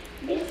here.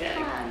 It's Okay.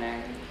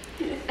 Connor.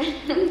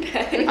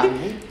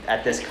 Okay.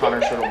 At this,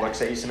 Connor sort of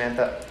looks at you,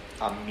 Samantha.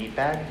 A meat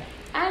bag?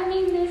 I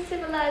mean this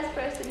civilized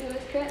person who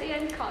is currently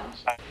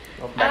unconscious.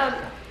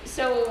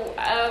 So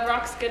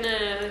Rock's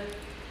gonna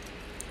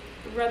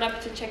run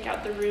up to check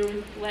out the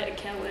room, let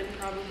Kel in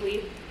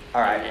probably.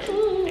 All right. And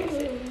then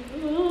exit.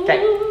 Okay.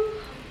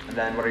 And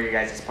then what are your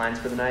guys' plans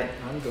for the night?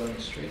 I'm going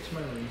straight to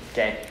my room.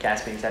 Okay,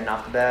 Caspian's heading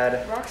off to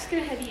bed. Rock's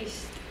gonna head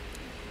east.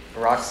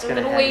 Rock's A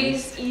gonna little head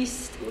ways east.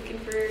 east, looking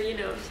for,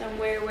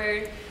 somewhere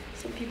where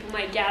some people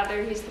might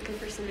gather. He's looking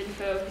for some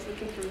info. He's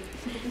looking for.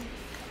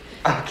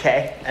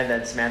 Okay, and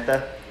then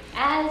Samantha.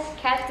 As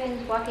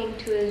Caspian's walking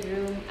to his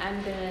room,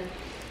 I'm gonna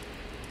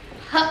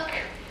huck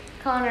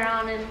Connor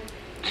on him.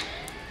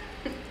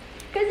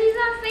 Cause he's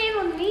not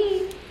staying with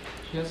me.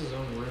 He has his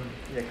own room.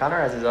 Yeah, Connor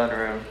has his own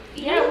room.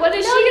 Yeah, what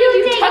is No, she you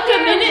gonna do? take Tuck care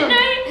him in of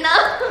at him.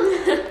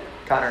 night? No.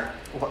 Connor,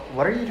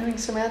 what are you doing,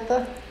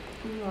 Samantha?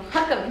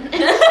 Huck him.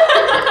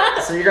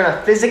 So you're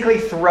gonna physically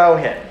throw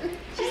him,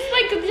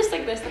 just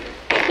like this.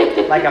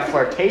 like a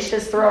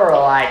flirtatious throw, or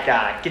like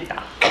get the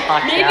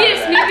fuck Maybe out of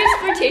it's there.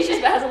 flirtatious,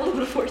 but has a little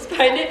bit of force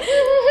behind it.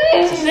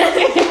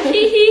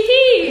 Hee hee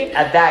hee.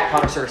 At that,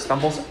 Connor sort of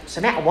stumbles.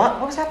 Samantha, what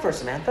was that for,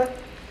 Samantha?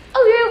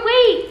 Oh, you're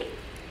awake.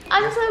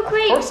 I'm so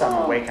grateful. Of course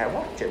I'm awake. I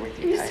walked it with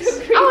you You're guys. so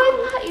grateful.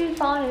 Oh, I thought you'd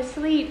fallen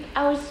asleep.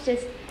 I was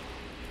just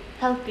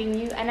helping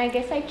you, and I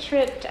guess I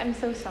tripped. I'm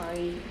so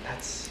sorry.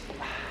 That's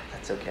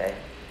okay.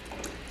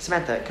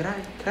 Samantha, could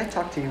I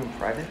talk to you in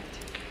private?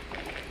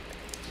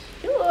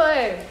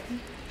 Sure.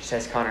 She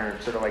says Connor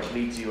sort of like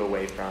leads you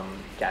away from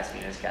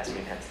Caspian as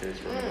Caspian heads to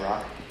his room in the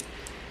rock.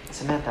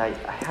 Samantha,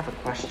 I have a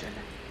question.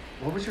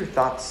 What was your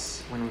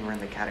thoughts when we were in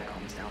the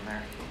catacombs down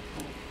there?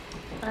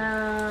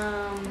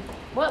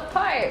 What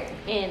part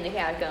in the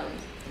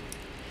catacombs?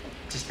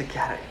 Just the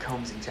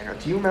catacombs in general.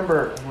 Do you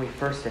remember when we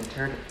first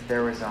entered?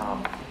 There was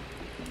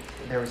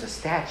a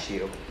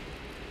statue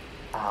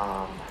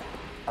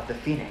of the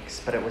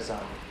phoenix, but it was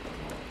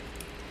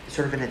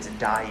sort of in its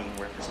dying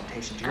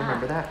representation. Do you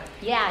remember that?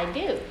 Yeah, I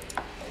do.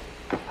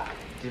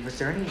 Was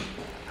there any,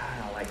 I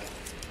don't know, like,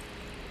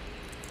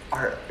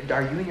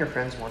 are you and your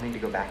friends wanting to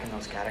go back in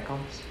those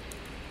catacombs?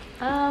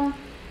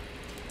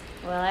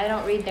 Well, I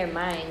don't read their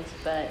minds,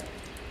 but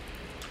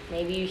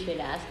maybe you should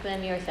ask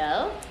them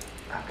yourself.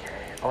 Okay,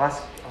 I'll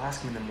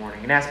ask him in the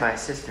morning, and ask my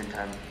assistant.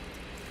 I'm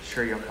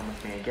sure you'll come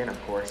with me again,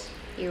 of course.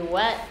 You're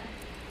what?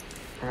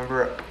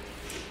 Remember,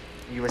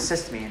 you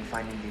assist me in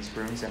finding these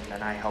rooms, and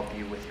then I help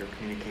you with your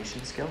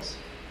communication skills.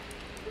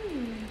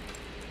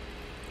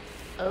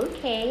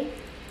 Okay.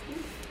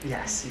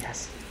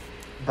 Yes.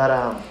 But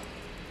I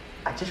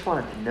just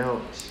wanted to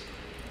note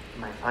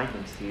my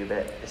findings to you.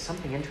 But there's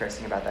something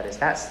interesting about that. Is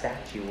that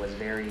statue was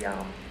very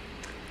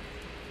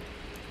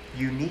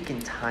unique in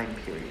time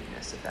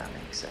periodness, if that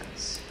makes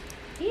sense.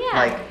 Yeah.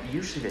 Like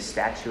usually, the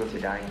statue of the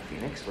dying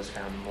phoenix was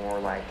found more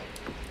like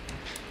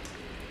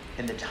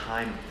in the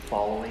time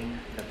following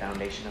the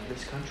foundation of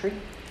this country,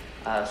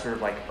 sort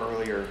of like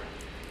earlier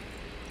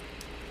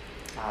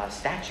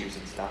statues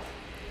and stuff.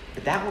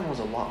 But that one was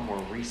a lot more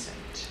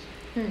recent.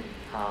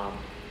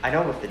 I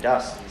know with the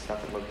dust and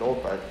stuff it looked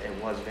old, but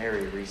it was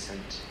very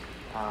recent.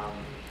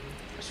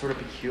 Sort of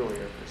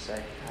peculiar per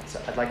se.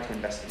 I'd like to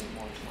investigate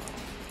more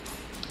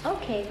tomorrow.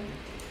 Okay.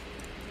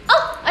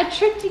 Oh, I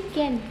tripped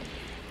again.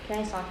 Can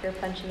I soccer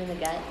punch him in the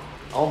gut?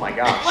 Oh my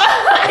gosh.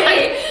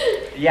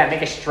 Yeah,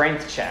 make a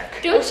strength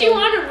check. Don't you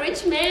want a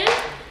rich man?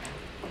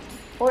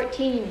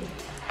 14.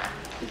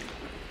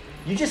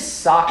 You just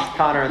socked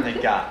Connor in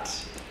the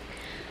gut.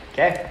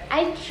 Okay?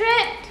 I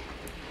tripped.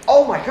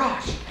 Oh my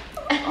gosh.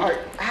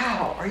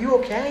 Ow, are you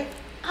okay?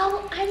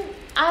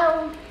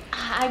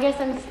 I guess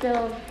I'm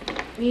still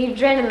the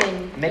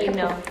adrenaline. Make you a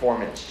know.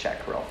 performance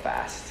check real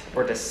fast.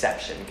 Or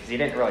deception, because you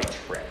didn't really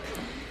trip.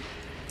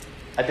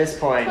 At this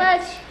point,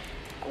 Plus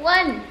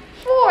 1,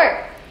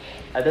 4.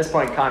 At this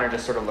point, Connor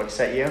just sort of looks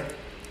at you.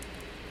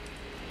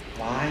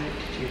 Why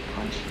did you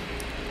punch me?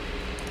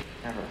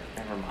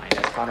 Never mind.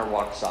 As Connor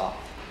walks off,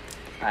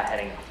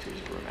 heading off to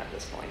his room at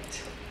this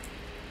point.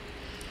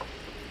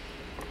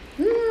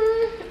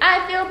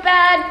 I feel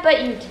bad,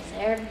 but you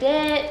deserved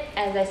it,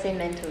 as I say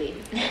mentally.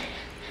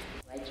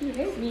 Why'd you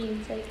hurt me?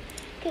 It's like,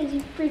 because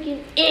you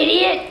freaking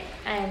idiot.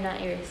 I am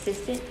not your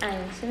assistant. I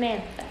am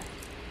Samantha.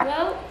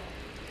 Well,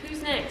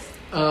 who's next?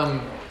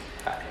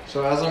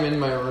 So as I'm in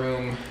my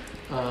room,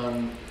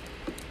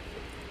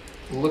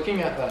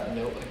 looking at that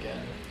note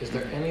again, is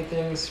there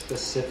anything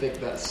specific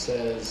that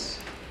says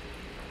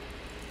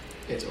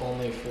it's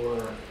only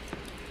for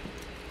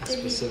a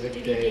specific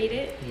did day? you date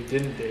it? You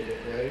didn't date it,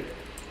 right?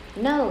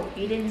 No,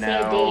 you didn't say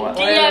a No. date. or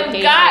Damn,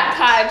 location. got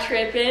caught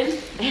tripping.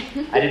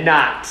 I did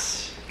not.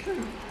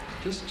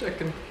 Just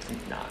checking.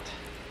 Did not.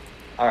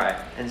 Alright,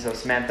 and so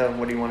Samantha,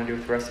 what do you want to do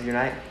with the rest of your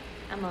night?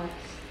 I'm gonna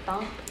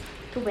stomp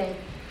to bed.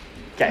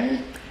 Okay.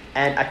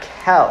 And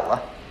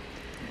Akel.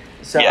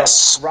 So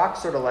Yes. Rock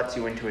sort of lets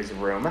you into his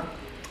room.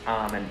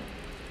 And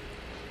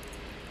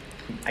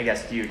I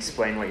guess, do you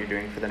explain what you're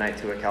doing for the night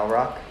to Akel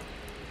Rock?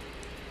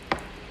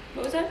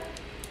 What was that?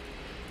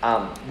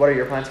 What are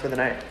your plans for the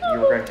night? You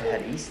were going to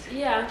head east?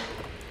 Yeah.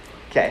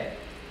 Okay.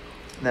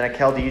 And then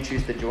Akel, do you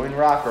choose to join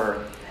Rock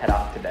or head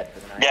off to bed for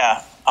the night?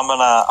 Yeah, I'm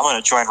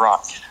gonna join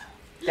Rock.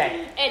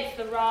 Okay. It's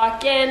the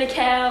Rock and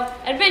Akel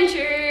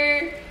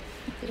adventure.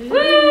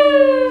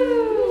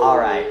 Woo! All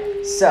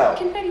right. So,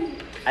 Confetti.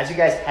 as you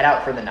guys head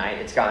out for the night,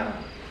 it's gotten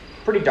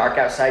pretty dark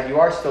outside. You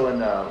are still in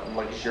the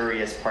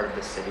luxurious part of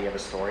the city of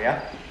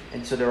Astoria,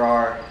 and so there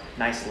are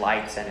nice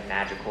lights and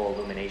magical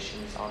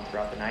illuminations on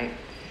throughout the night.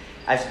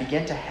 As you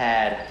begin to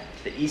head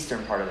to the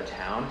eastern part of the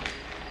town,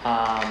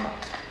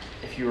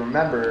 if you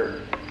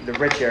remember, the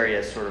rich area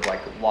is sort of like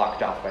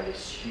locked off by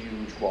this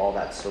huge wall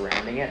that's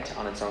surrounding it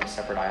on its own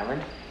separate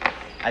island.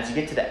 As you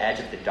get to the edge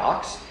of the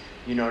docks,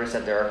 you notice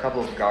that there are a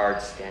couple of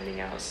guards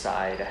standing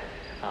outside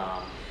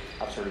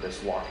of sort of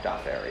this locked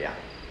off area.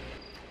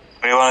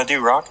 What do you want to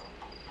do, Rock?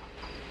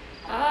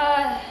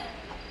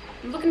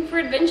 I'm looking for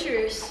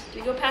adventures. Do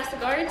we go past the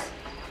guards?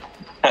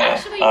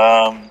 Actually,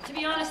 to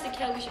be honest,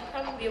 Akel, we should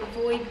probably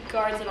avoid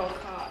guards at all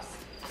costs.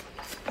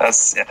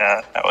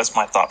 That was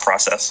my thought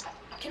process.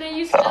 Can I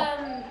use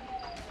can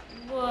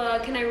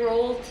I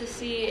roll to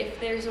see if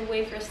there's a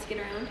way for us to get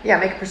around? Yeah,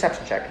 make a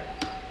perception check.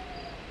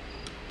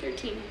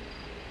 13.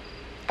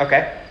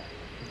 Okay.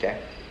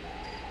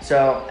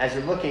 So as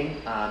you're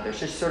looking, there's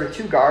just sort of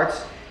two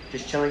guards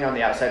just chilling on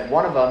the outside.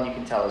 One of them you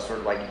can tell is sort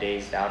of like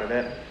dazed out of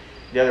it.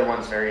 The other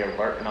one's very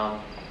alert and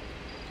on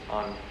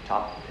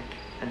top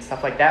and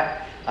stuff like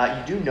that.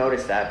 You do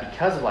notice that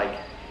because of like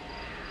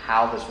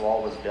how this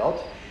wall was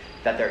built,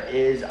 that there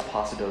is a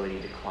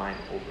possibility to climb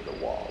over the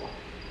wall.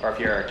 Or if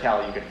you're a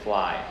Kel, you could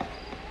fly.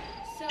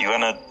 So, Do you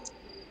wanna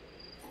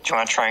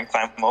try and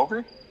climb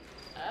over?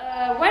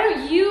 why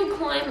don't you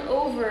climb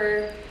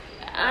over?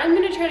 I'm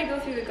gonna try to go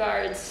through the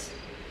guards.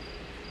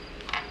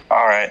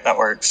 All right, that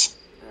works.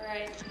 All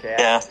right. Okay.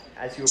 Yeah.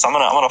 So I'm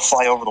gonna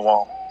fly over the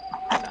wall.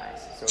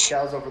 Nice. So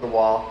Kel's over the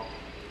wall.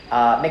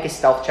 Make a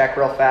stealth check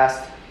real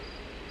fast,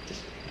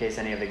 just in case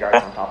any of the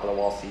guards on top of the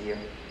wall see you.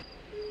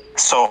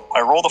 So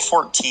I rolled a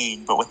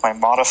 14, but with my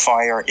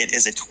modifier, it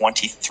is a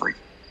 23.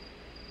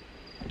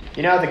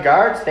 You know, the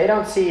guards, they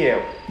don't see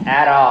you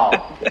at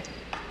all.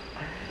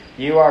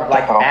 You are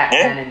like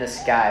Batman in the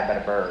sky, but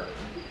a bird.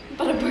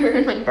 But a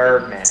bird.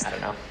 Birdman, I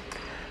don't know.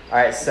 All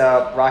right,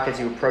 so Rock, as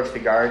you approach the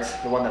guards,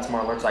 the one that's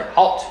more alert is like,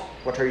 halt!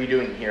 What are you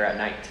doing here at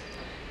night?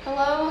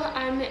 Hello,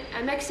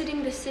 I'm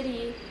exiting the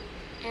city,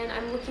 and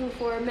I'm looking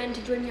for men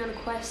to join me on a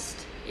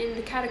quest in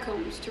the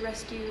catacombs to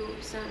rescue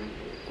some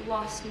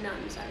lost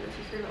nuns. I don't know if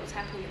you've heard about what's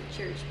happening at the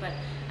church, but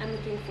I'm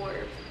looking for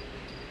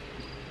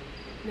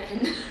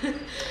men.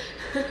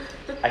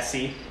 I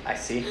see.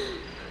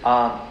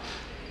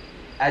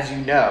 As you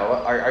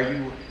know, are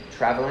you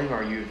traveling or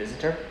are you a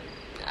visitor?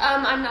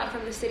 I'm not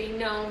from the city,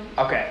 no.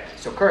 Okay,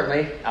 so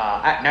currently,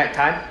 at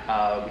nighttime,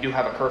 we do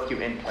have a curfew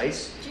in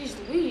place. Jeez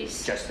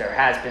Louise. Just there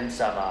has been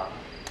some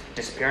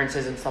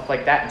disappearances and stuff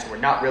like that, and so we're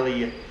not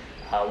really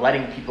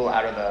letting people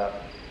out of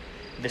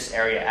this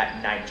area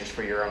at night just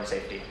for your own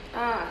safety.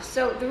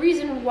 So the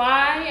reason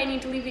why I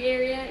need to leave the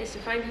area is to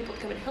find people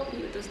to come and help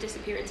me with those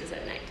disappearances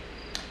at night.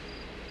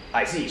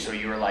 I see, so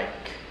you were like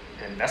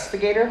an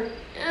investigator?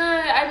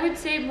 I would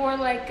say more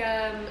like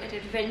an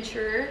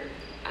adventurer.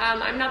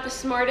 I'm not the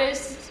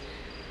smartest.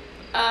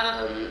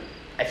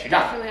 If you're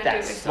not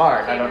that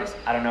smart, I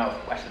don't know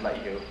if I should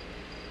let you.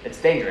 It's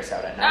dangerous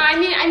out at night.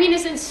 I mean,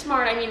 isn't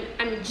smart. I mean,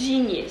 I'm a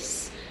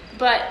genius,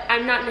 but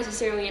I'm not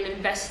necessarily an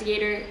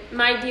investigator.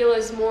 My deal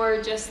is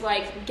more just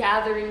like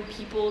gathering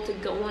people to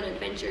go on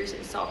adventures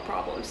and solve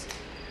problems.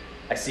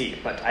 I see,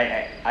 but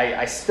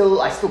I still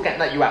can't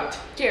let you out.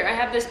 Here, I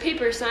have this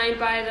paper signed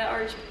by the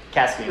arch.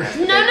 Caspian.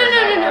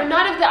 No,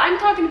 not of the. I'm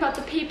talking about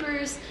the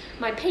papers,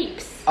 my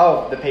papes.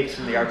 Oh, the papes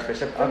from the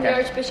Archbishop? From the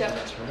Archbishop.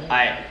 That's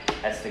right.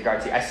 That's the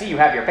guard. I see you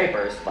have your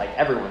papers, like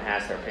everyone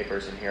has their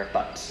papers in here,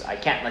 but I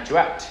can't let you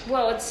out.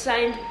 Well, it's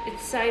signed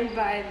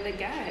by the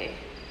guy,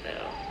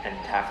 though. And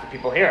half the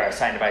people here are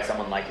signed by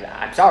someone like that.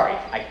 I'm sorry.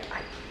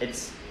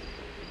 It's...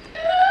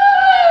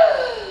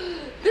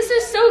 This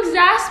is so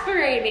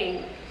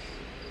exasperating.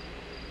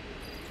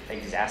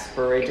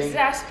 Exasperating?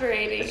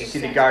 Exasperating. As you see,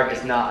 the guard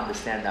does not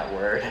understand that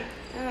word.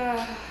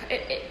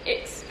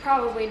 It's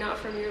probably not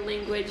from your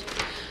language.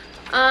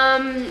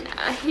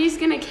 He's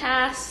gonna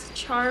cast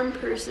Charm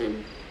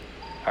Person.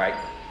 All right.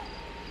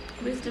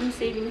 Wisdom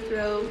saving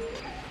throw.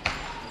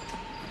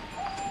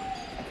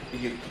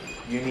 You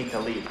need to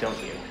leave, don't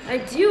you? I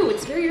do.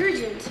 It's very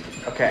urgent.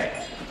 Okay.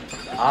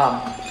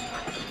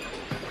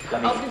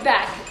 Let me... I'll be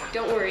back.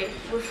 Don't worry.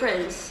 We're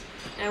friends.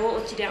 And I won't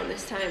let you down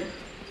this time.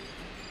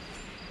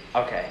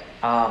 Okay.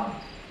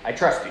 I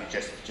trust you.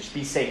 Just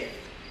be safe.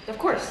 Of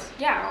course.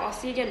 Yeah, I'll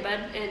see you again, bud.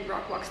 And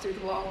Rock walks through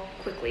the wall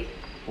quickly.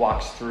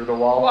 Walks through the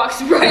wall?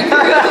 Walks right through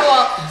the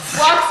wall.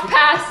 Walks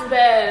past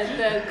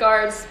the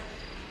guards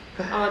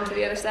onto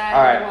the other side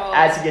of the wall.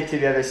 As you get to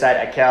the other side,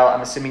 Akel,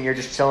 I'm assuming you're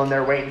just chilling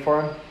there waiting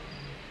for him?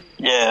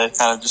 Yeah,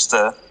 kind of just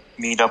to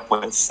meet up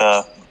with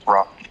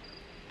Rock.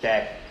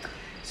 Okay.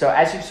 So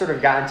as you've sort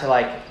of gotten to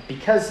like,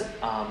 because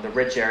the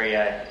ridge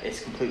area is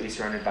completely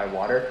surrounded by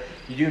water,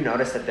 you do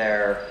notice that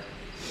there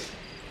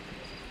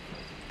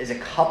is a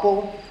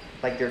couple,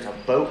 like there's a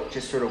boat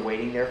just sort of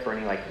waiting there for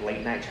any like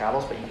late night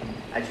travels, but you can,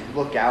 as you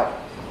look out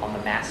on the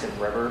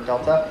massive river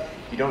delta,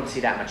 you don't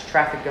see that much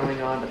traffic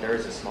going on, but there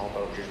is a small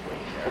boat just waiting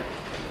there.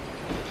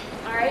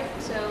 Alright,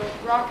 so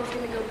Rock is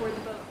going to go board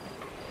the boat.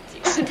 So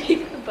you want to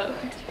take the boat?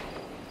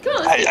 Come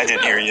on, I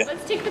didn't hear you.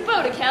 Let's take the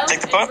boat, Akel.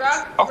 Take the boat?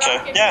 Okay,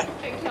 Rock and yeah.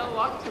 Akel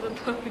walk to the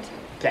boat.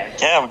 Okay.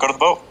 Yeah, we'll go to the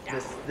boat.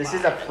 This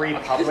is a free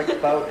public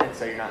boat, and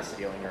so you're not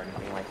stealing or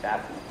anything like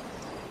that.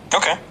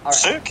 Okay, right.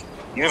 sick.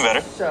 Even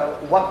better. So,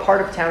 what part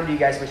of town do you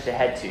guys wish to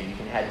head to? You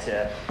can head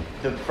to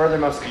the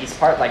furthermost east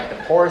part, like the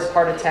poorest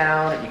part of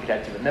town. You could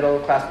head to the middle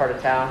class part of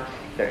town.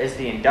 There is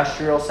the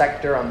industrial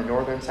sector on the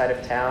northern side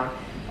of town,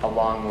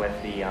 along with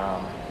the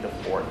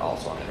fort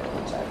also on the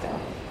northern side of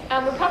town.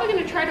 We're probably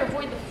going to try to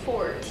avoid the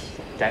fort.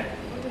 Okay.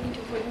 We're going to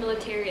avoid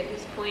military at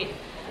this point.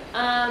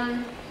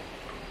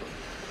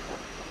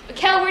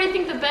 Kel, where do you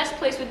think the best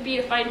place would be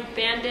to find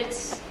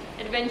bandits,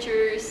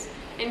 adventurers,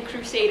 and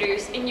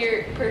crusaders in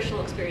your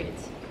personal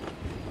experience?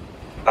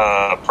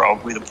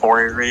 Probably the poor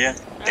area.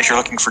 If you're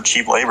looking for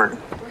cheap labor.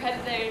 We're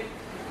headed there.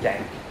 Okay.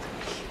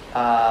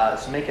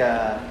 So make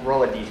a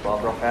roll a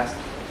d12 real fast.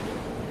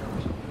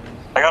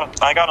 I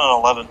got an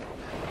 11.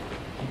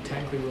 You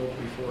technically rolled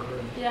before her.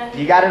 Yeah.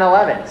 You got an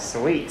 11.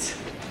 Sweet.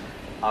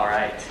 All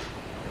right.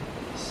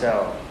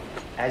 So,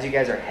 as you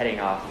guys are heading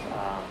off,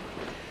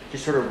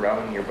 just sort of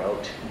rowing your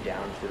boat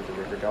down sort of the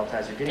river delta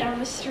as you're getting Down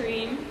the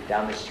stream.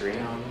 down the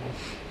stream.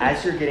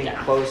 As you're getting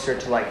closer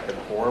to like the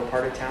poorer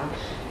part of town,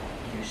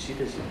 you see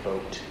this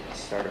boat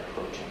start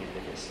approaching in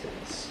the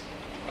distance.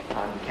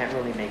 You can't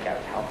really make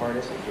out how far it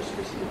is, but you just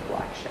sort of see the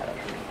black shadow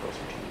coming closer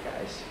to you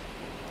guys.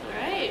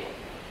 Alright.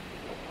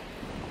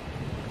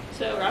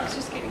 So Rock's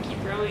just going to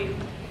keep rowing.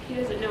 He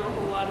doesn't know a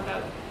whole lot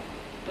about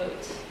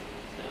boats. So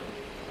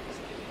he's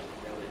going to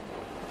keep rowing.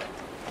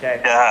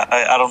 Okay. Yeah,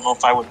 I don't know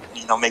if I would,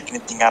 make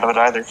anything out of it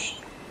either.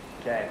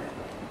 Okay.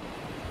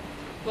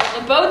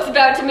 Well, the boat's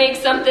about to make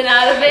something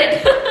out of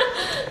it.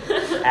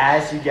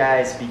 As you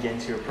guys begin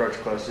to approach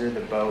closer,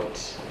 the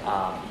boat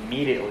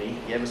immediately,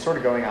 it was sort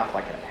of going off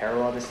like at a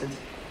parallel distance,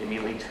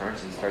 immediately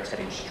turns and starts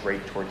heading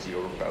straight towards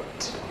your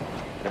boat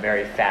at a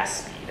very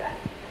fast speed.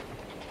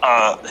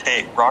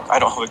 Hey, Rock, I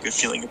don't have a good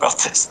feeling about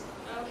this.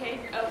 Okay.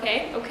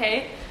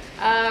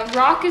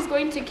 Rock is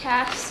going to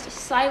cast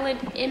Silent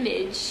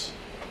Image.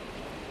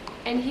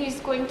 And he's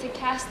going to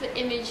cast the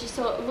image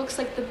so it looks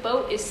like the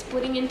boat is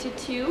splitting into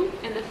two,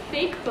 and the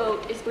fake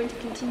boat is going to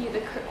continue the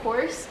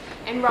course,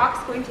 and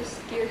Rock's going to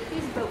steer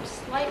his boat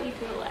slightly to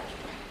the left.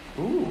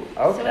 Ooh,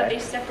 So that they okay.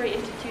 separate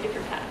into two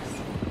different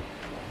paths.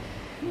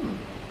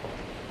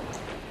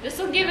 This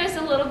will give us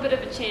a little bit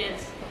of a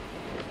chance.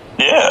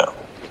 Yeah.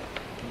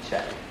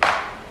 Check.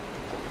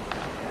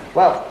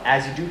 Well,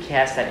 as you do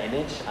cast that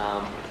image,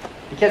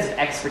 because of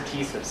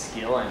expertise of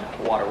skill and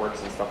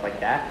waterworks and stuff like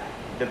that,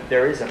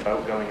 there is a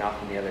boat going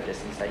off in the other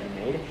distance that you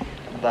made,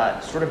 but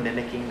sort of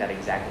mimicking that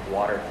exact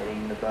water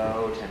hitting the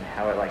boat and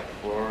how it like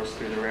flows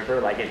through the river.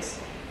 Like it's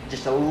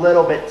just a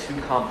little bit too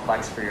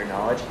complex for your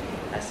knowledge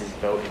as this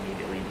boat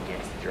immediately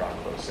begins to draw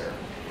closer.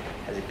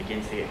 As it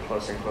begins to get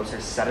closer and closer,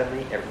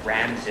 suddenly it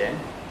rams in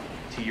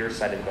to your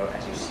side of the boat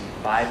as you see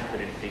 5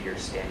 hooded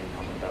figures standing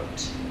on the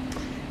boat.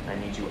 I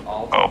need you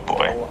all to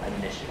roll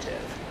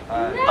initiative.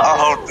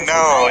 Oh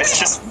no, it's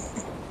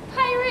just...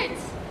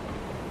 Pirates!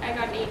 I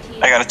got an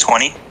 18. I got a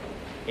 20.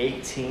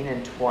 18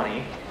 and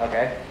 20.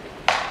 Okay.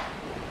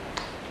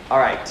 All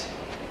right.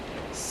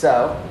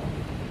 So,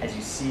 as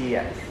you see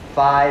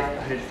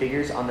 5 hooded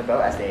figures on the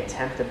boat as they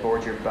attempt to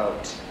board your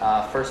boat.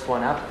 First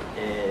one up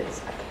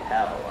is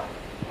Akel. What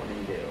do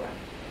you do?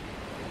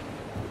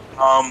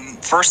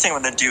 First thing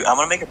I'm gonna do, I'm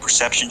gonna make a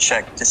perception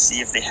check to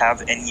see if they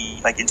have any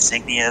like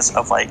insignias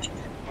of like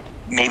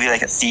maybe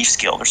like a thief's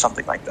guild or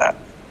something like that,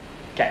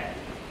 Okay.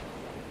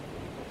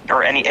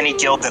 or any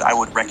guild that I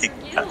would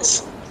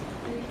recognize.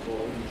 You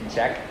can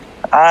check.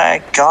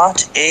 I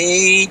got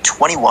a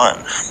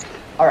 21.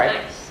 All right.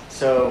 Nice.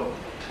 So,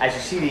 as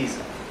you see these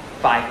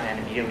 5 men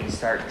immediately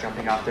start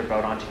jumping off their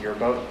boat onto your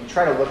boat, you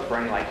try to look for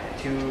any like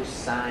tattoo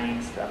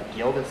signs of a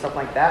guild and stuff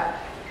like that.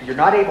 You're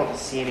not able to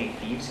see any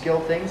thieves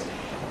guild things,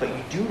 but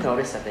you do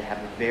notice that they have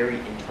a very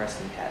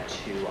interesting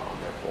tattoo on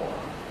their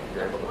forearm.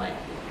 You're able to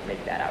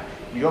make that out.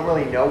 You don't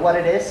really know what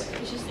it is,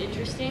 It's just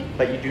interesting.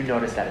 but you do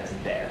notice that it's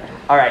there.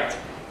 All right.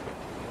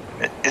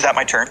 Is that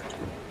my turn?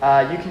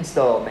 You can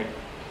still make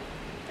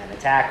an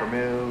attack or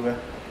move.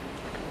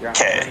 You're on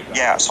Okay, 30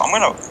 yeah. So I'm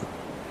gonna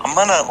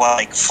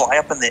like fly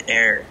up in the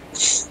air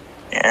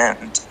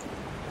and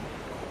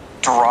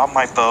draw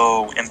my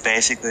bow and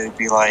basically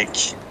be like,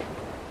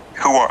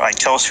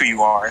 tell us who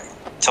you are,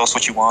 tell us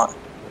what you want,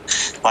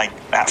 like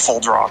at full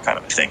draw kind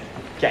of thing.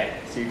 Okay,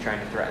 so you're trying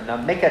to threaten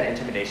them. Make an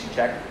intimidation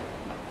check.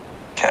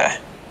 Okay.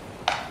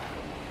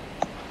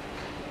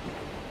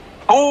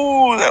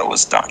 Oh, that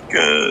was not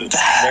good.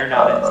 They're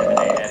not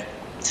intimidated.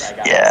 So I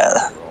got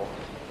yeah. a roll.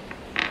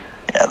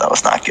 Yeah, that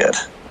was not good.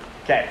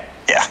 Okay.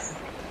 Yeah.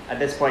 At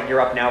this point, you're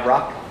up now,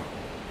 Rock.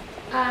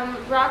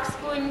 Rock's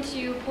going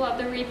to pull out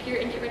the rapier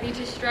and get ready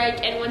to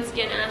strike, and once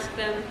again ask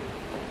them,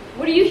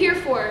 "What are you here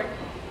for?"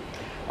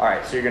 All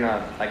right, so you're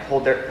gonna like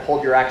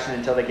hold your action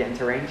until they get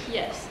into range.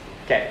 Yes.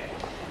 Okay.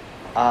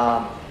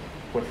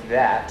 With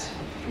that,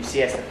 you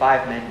see as the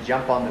 5 men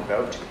jump on the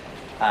boat,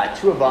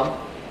 2 of them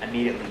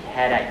immediately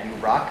head at you,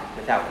 Rock,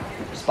 without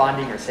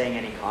responding or saying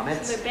any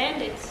comments. So they're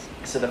bandits.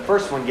 So the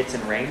first one gets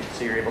in range,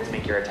 so you're able to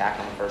make your attack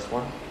on the first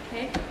one.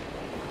 Okay.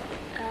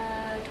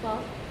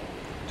 12.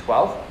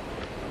 12.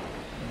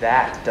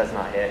 That does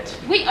not hit.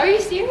 Wait, are you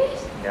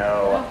serious?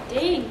 No. Oh,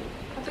 dang.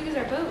 How big is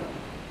our boat?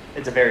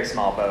 It's a very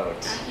small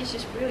boat. He's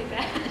just really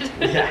bad.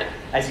 Yeah.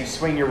 As you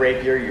swing your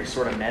rapier, you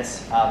sort of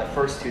miss. The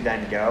first 2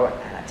 then go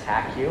and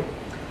attack you.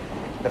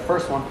 The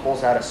first one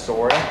pulls out a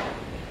sword.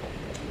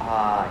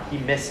 He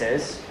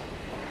misses,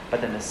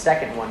 but then the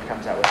second one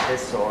comes out with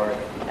his sword,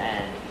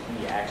 and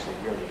he actually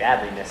really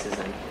badly misses.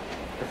 And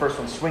the first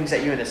one swings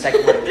at you, and the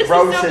second one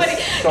throws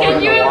his sword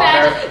in the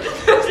water.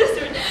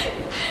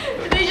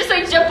 They just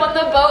like jump on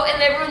the boat,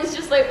 and everyone's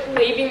just like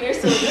waving their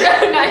swords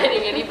around, not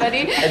hitting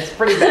anybody. It's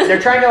pretty bad. They're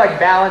trying to like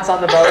balance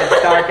on the boat.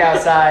 It's dark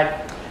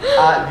outside.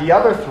 The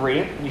other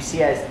 3, you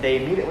see as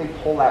they immediately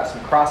pull out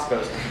some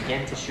crossbows and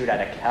begin to shoot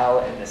at a cow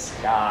in the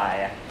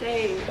sky.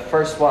 Dang. The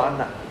first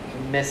one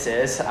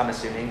misses, I'm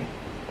assuming.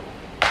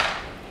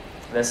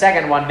 The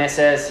second one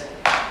misses.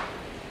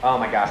 Oh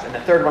my gosh. And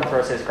the third one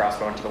throws his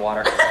crossbow into the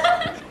water.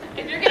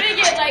 If you're gonna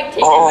get like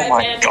taken Oh by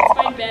my bandits, God.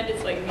 find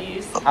bandits like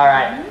these.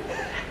 Alright.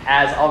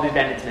 As all these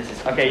bandits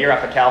misses. Okay, you're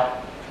up, Akel.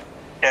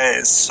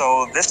 Okay,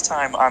 so this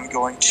time I'm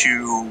going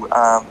to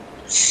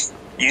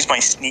use my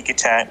sneak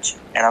attack,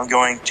 and I'm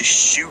going to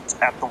shoot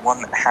at the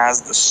one that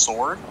has the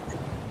sword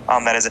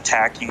that is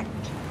attacking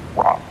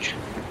Rock.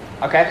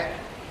 Okay.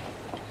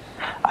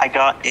 I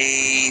got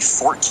a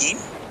 14.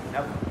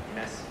 Nope, you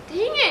miss. Dang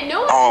it,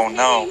 no one's Oh, hitting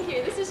no.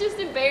 here. This is just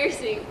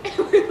embarrassing.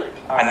 We're like,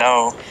 I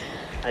know.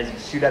 As you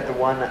shoot at the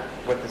one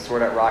with the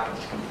sword at Rock and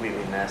just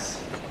completely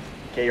miss.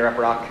 Okay, you're up,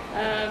 Rock.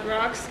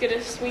 Rock's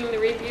gonna swing the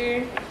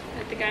rapier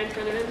at the guy in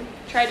front of him.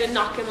 Try to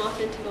knock him off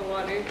into the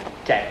water.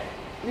 Okay.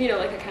 You know,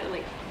 like a kind of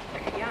like,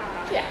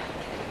 yeah. Yeah.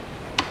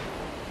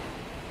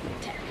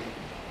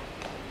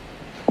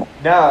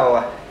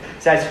 No.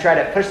 So as you try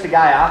to push the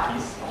guy off,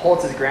 he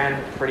holds his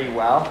ground pretty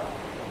well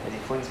as he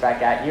flings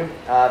back at you.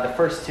 The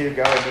first 2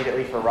 go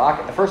immediately for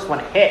Rock. The first one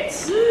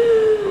hits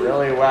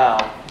really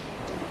well.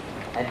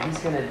 And he's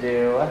going to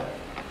do...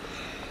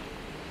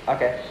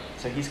 Okay,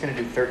 so he's going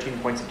to do 13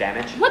 points of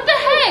damage. What the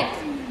heck?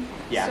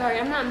 Yeah. Sorry,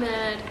 I'm not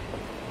mad.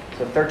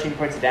 So 13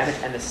 points of damage.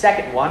 And the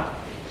second one,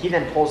 he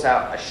then pulls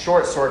out a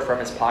short sword from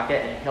his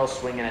pocket, and he'll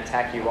swing and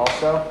attack you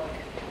also.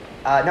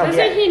 No,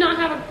 Doesn't he not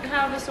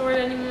have a sword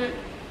anymore?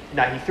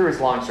 No, he threw his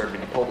long sword, but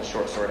he pulled the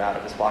short sword out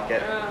of his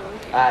pocket. Oh,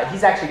 okay.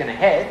 He's actually going to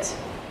hit,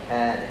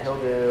 and he'll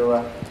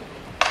do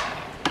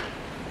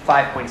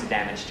 5 points of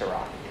damage to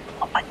Rock.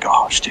 Oh my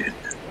gosh, dude.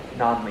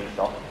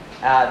 Non-lethal.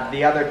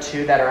 The other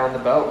 2 that are on the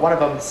boat, one of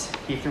them's,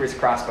 he threw his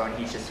crossbow, and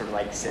he's just sort of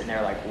like sitting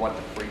there like, what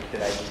the freak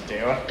did I just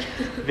do?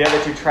 The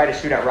other 2 try to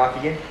shoot at Rock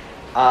again.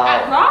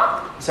 At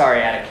Rock?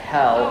 Sorry, at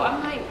Akel. Oh,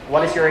 I'm like...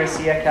 What is your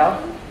AC,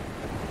 Akel?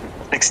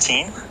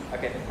 16?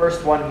 Okay, the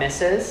first one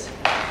misses.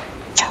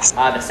 Yes.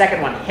 The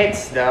second one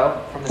hits,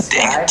 though, from the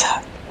Dang sky.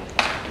 it.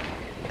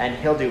 And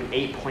he'll do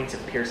 8 points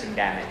of piercing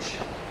damage.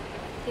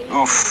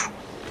 Oof.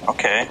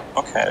 Okay,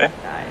 okay.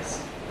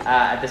 Nice.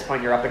 At this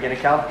point, you're up again,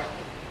 Akel.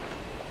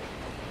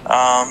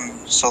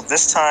 So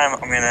this time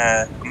I'm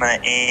gonna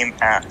aim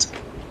at,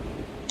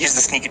 use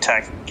the sneak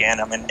attack again.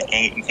 I'm gonna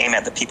aim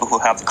at the people who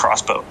have the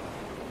crossbow,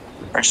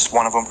 or just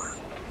one of them.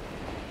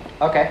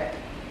 Okay.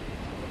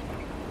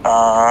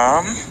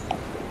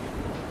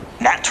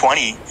 Nat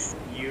 20.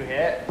 You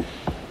hit.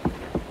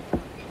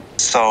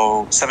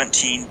 So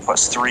 17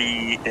 plus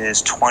 3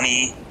 is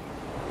 20,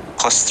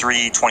 plus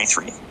 3,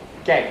 23.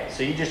 Okay,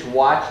 so you just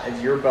watch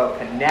as your bow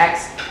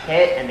connects,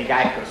 hit, and the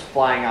guy goes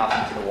flying off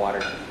into the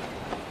water.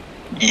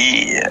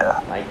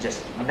 Yeah. Like,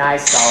 just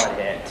nice, solid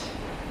hit.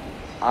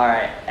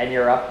 Alright, and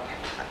you're up,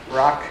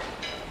 Rock.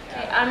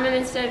 Okay, I'm gonna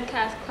instead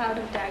cast Cloud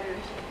of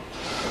Daggers.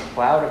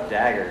 Cloud of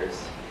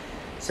Daggers.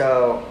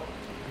 So,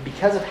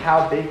 because of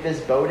how big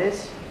this boat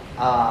is,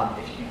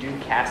 if you do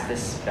cast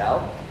this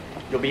spell,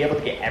 you'll be able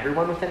to get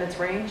everyone within its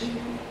range.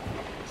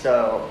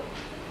 So,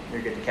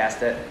 you're good to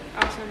cast it.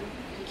 Awesome.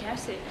 You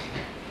cast it.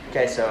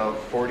 Okay, so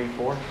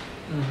 44.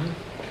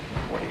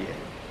 Mm-hmm. What do you get?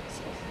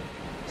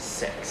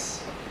 6.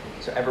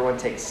 So everyone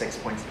takes 6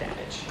 points of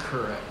damage.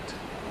 Correct.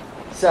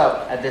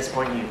 So, at this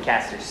point, you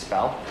cast your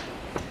spell.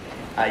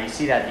 You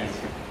see that these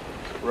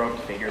robed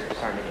figures are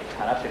starting to get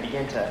cut up. They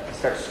begin to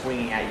start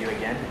swinging at you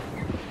again.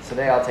 So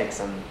they all take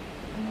some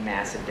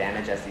massive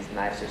damage as these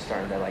knives are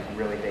starting to like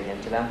really dig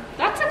into them.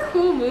 That's a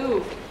cool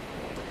move.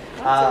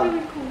 That's a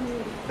really cool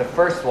move. The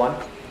first one,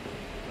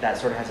 that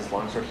sort of has his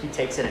longsword, he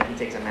takes it and he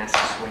takes a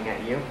massive swing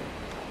at you.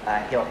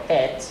 He'll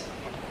hit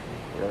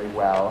really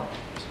well.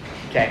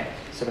 Okay,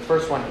 so the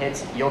first one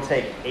hits. You'll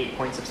take 8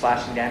 points of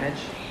slashing damage.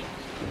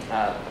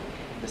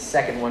 The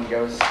second one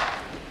goes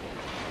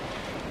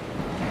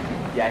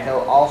Yeah,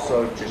 he'll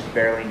also just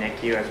barely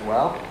nick you as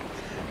well.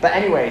 But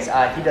anyways,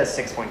 he does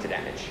 6 points of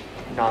damage.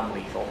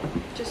 Non-lethal.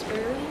 Just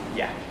barely?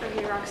 Yeah.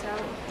 Okay, Rock's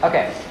out.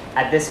 Okay,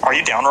 at this... Are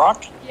you down,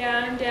 Rock?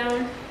 Yeah, I'm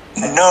down.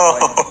 No!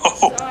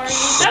 Sorry.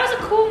 That was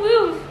a cool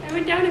move. I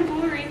went down in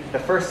glory. The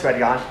first two had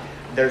gone.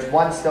 There's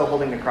one still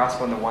holding the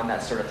crossbow and the one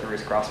that sort of threw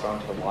his crossbow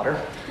into the water.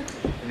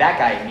 That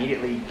guy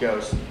immediately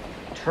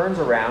turns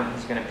around.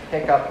 He's going to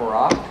pick up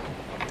Rock.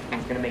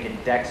 He's going to make a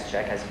dex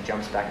check as he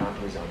jumps back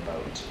onto his own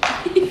boat.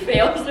 He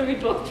fails, so we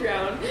both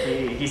drown.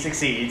 He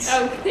succeeds.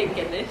 Oh, thank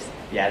goodness.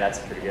 Yeah, that's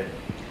pretty good.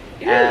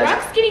 Ew,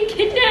 Rock's getting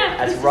kidnapped.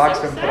 As This is Rock's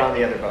so been sad. put on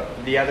the other boat.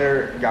 The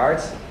other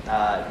guards,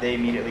 they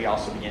immediately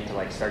also begin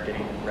to start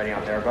getting ready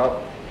on their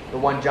boat. The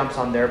one jumps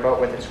on their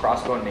boat with his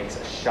crossbow and makes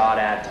a shot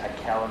at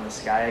Akel in the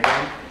sky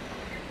again.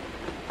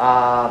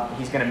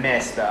 He's going to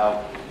miss,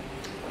 though.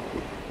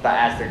 But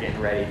as they're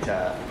getting ready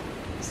to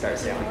start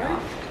sailing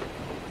off.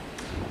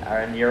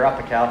 And you're up,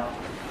 Akel.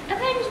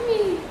 Avenge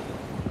me.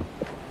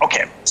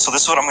 Okay, so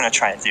this is what I'm going to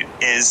try and do.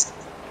 Is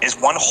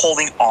one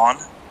holding on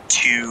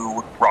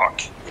to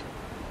Rock?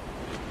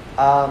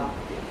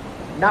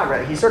 Not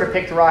really. He sort of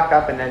picked Rock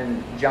up and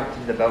then jumped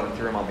into the boat and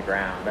threw him on the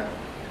ground.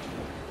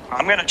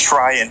 I'm going to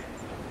try and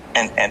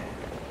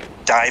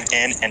dive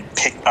in and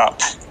pick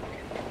up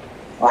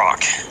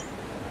Rock.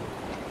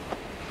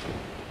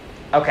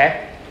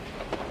 Okay.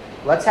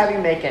 Let's have you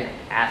make an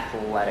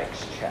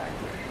athletics check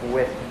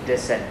with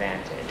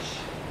disadvantage.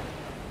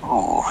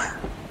 Ooh,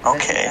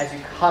 okay. As you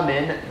come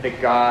in, the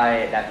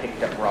guy that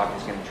picked up Rock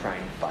is going to try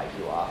and fight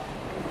you off.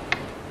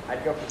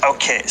 I'd go for...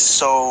 Okay,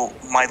 so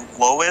my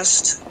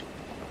lowest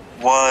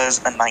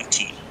was a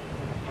 19.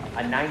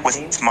 A 19?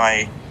 With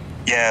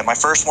my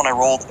first one I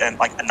rolled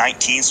a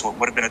 19, so it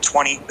would have been a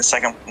 20. The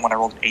second one I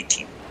rolled an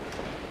 18.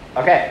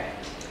 Okay.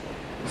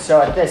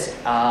 So at this,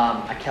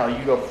 Akel,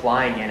 you go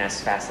flying in as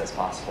fast as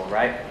possible,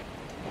 right?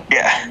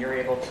 Yeah. And you're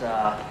able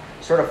to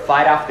sort of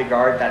fight off the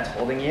guard that's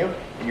holding you,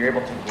 and you're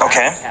able to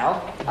grab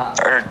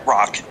Akel. Or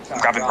Rock. I'm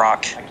grabbing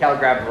Rock. Akel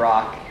grabbed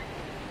Rock.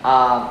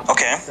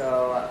 Okay.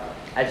 So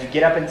as you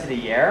get up into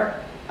the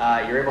air,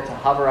 you're able to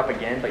hover up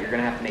again, but you're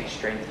going to have to make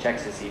strength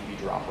checks to see if you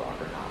drop Rock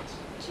or not.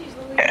 Jeez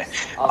Louise. Okay.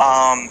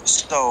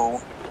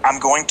 So I'm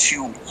going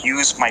to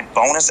use my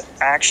bonus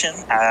action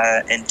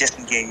and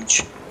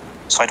disengage,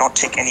 so I don't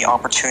take any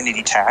opportunity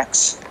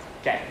attacks.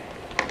 Okay.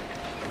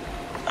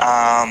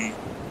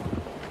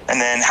 And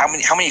then how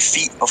many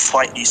feet of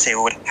flight do you say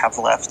would have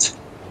left?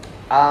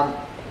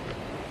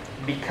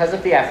 Because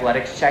of the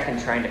athletics check and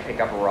trying to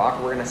pick up a rock,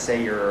 we're going to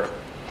say you're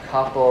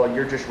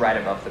just right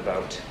above the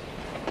boat.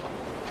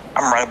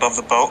 I'm right above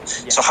the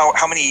boat. Yeah. So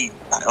how many,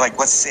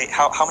 let's say,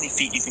 how many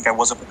feet do you think I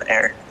was up in the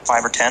air?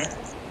 5 or 10?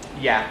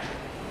 Yeah.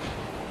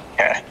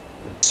 Okay.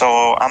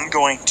 So I'm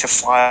going to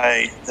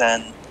fly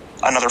then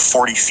another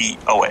 40 feet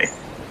away.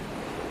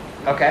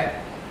 Okay.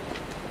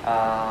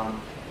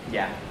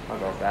 Yeah, I'll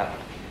go with that.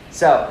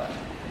 So,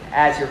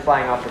 as you're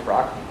flying off the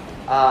rock,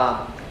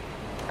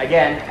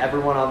 again,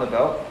 everyone on the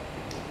boat,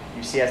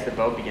 you see as the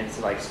boat begins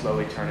to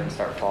slowly turn and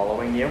start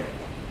following you.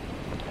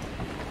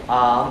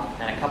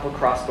 And a couple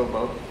crossbow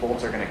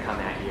bolts are going to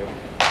come at you.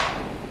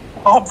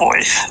 Oh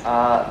boy.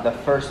 The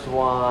first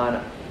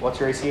one, what's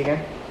your AC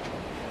again?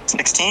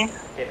 16?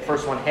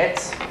 First one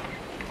hits.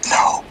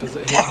 No. Does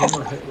it hit him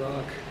or hit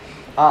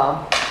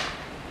Rock?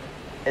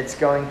 It's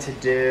going to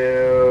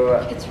do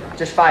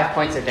just 5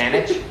 points of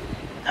damage.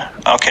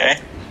 Okay.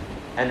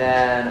 And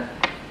then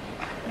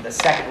the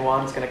second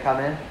one's going to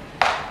come in.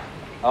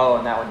 Oh,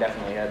 and that one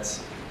definitely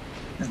hits.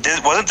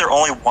 Wasn't there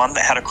only one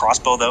that had a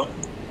crossbow, though?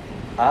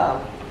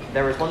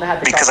 There was one that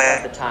had the Because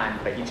crossbow at the time,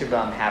 but each of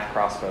them have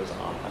crossbows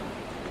on them.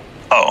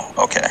 Oh,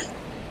 okay.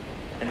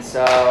 And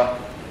so,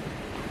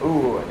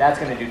 that's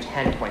going to do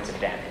 10 points of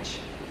damage.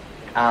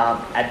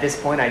 At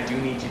this point, I do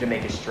need you to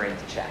make a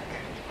strength check.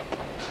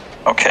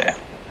 Okay.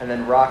 And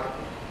then Rock,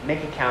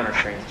 make a counter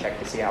strength check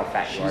to see how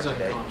fat you are She's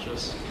today.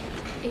 unconscious.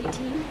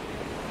 18.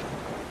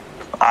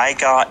 I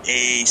got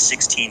a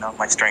 16 on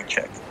my strength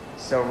check.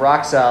 So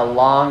Rock's a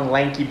long,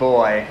 lanky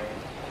boy,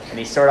 and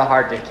he's sort of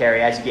hard to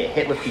carry. As you get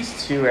hit with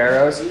these 2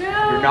 arrows, No!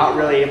 you're not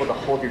really able to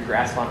hold your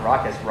grasp on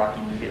Rock as Rock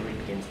immediately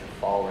begins to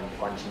fall and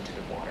plunge into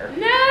the water.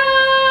 No!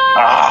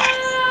 Ah.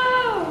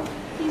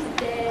 He's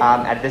dead.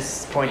 At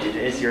this point, it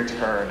is your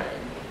turn.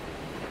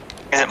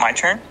 Is it my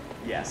turn?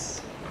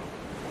 Yes.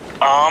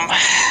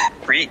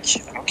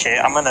 Freak. Okay,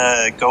 I'm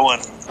gonna go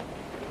and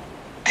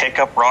pick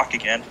up Rock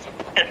again.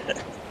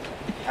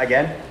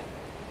 Again?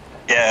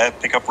 Yeah,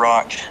 pick up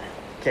Rock.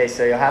 Okay,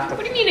 so you'll have to...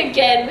 What do you mean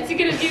again? What's he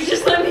gonna do?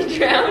 Just let me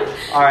drown?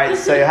 Alright,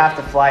 so you'll have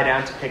to fly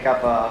down to pick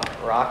up a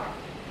rock.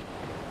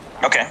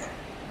 Okay.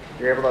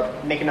 You're able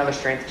to make another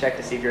strength check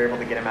to see if you're able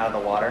to get him out of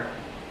the water.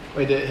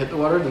 Wait, did it hit the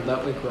water? Did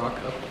that wake Rock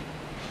up?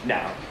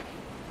 No.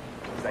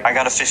 I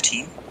got a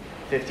 15.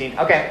 15.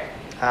 Okay.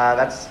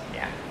 That's,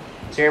 yeah.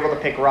 So you're able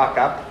to pick Rock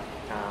up.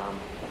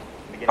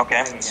 Get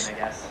Okay. going again, I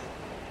guess.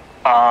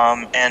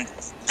 And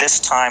this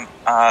time,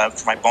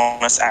 for my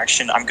bonus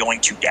action, I'm going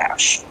to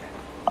dash.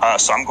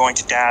 So I'm going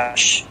to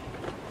dash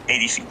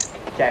 80 feet.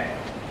 Okay.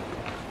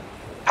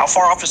 How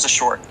far off is the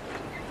shore?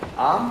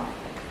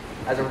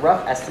 As a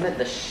rough estimate,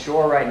 the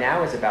shore right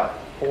now is about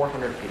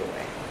 400 feet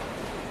away.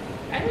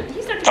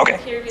 He's not going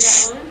to carry me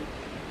that long.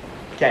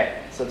 Okay,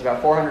 so it's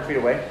about 400 feet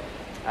away.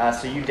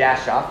 So you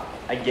dash off.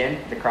 Again,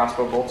 the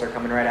crossbow bolts are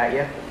coming right at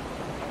you.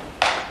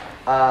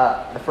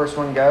 The first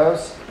one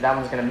goes. That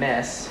one's going to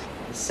miss.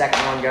 The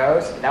second one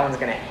goes. That one's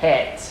going to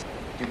hit.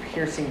 Do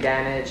piercing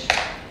damage.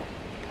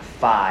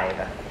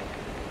 5.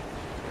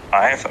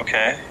 5,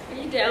 okay. Are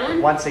you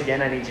down? Once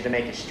again, I need you to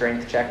make a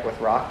strength check with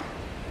Rock.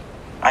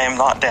 I am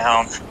not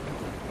down.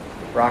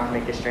 Rock,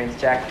 make a strength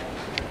check.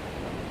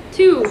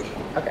 2.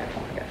 Okay.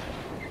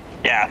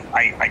 Yeah,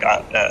 I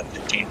got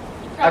 15.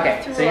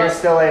 Okay, so you're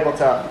still able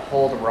to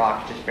hold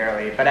Rock just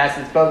barely. But as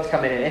this boat's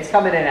coming in, it's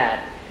coming in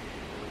at,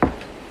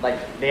 like,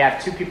 they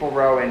have 2 people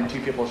rowing,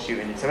 2 people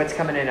shooting. So it's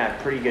coming in at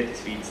pretty good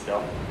speed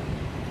still.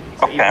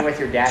 So even with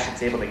your dash,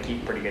 it's able to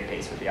keep pretty good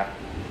pace with you.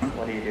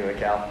 What do you do,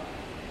 Akel?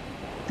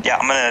 Yeah,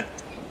 I'm going to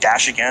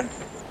dash again.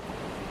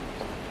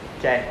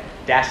 Okay,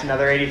 dash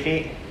another 80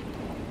 feet.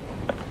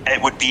 It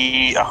would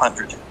be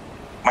 100.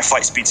 My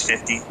flight speed's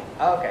 50.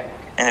 Oh, okay.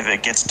 And if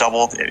it gets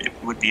doubled, it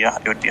would be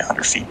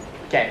 100 feet.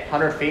 Okay,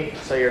 100 feet.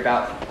 So you're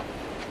about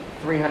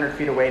 300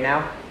 feet away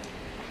now.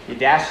 You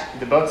dash.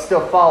 The boat's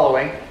still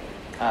following.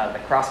 The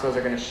crossbows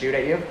are going to shoot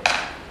at you.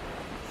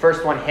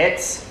 First one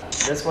hits.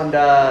 This one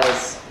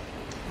does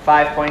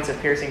 5 points of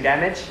piercing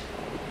damage.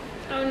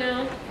 Oh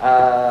no.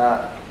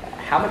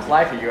 How much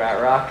life are you at,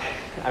 Rock?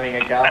 I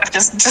mean, Akel.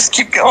 Just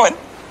keep going.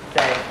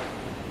 Okay.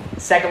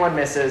 Second one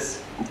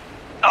misses.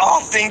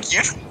 Oh, thank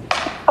you.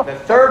 The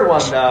third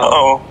one, though.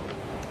 Uh-oh.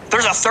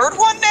 There's a third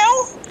one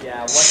now?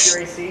 Yeah, what's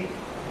your AC?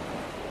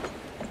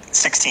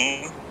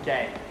 16.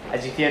 Okay.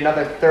 As you see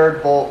another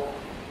third bolt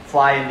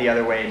fly in the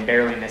other way and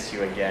barely miss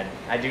you again.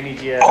 I do need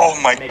you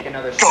to make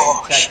another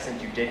strength check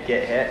since you did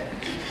get hit.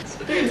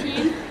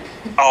 13.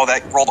 Oh,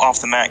 that rolled off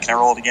the mat. Can I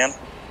roll it again?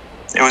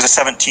 It was a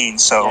 17,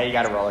 so... Yeah, you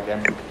gotta roll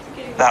again.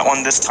 That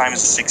one this time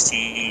is a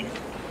 16.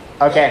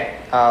 Okay,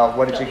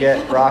 what did you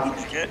get, Rock?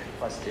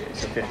 Plus 2,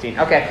 so 15.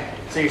 Okay,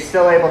 so you're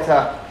still able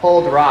to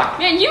hold Rock.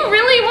 Man, you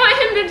really want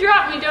him to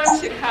drop me,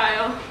 don't you,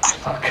 Kyle?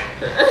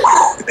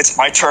 It's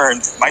my turn.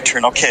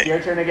 Okay. It's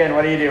your turn again.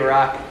 What do you do,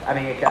 Rock? I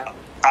mean,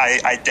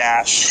 I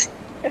dash.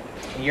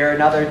 You're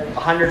another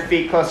 100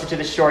 feet closer to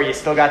the shore. You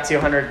still got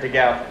 200 to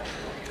go.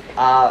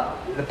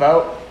 The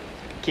boat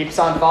keeps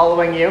on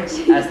following you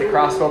as the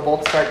crossbow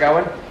bolts start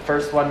going.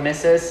 First one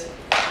misses.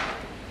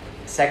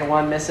 Second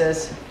one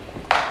misses.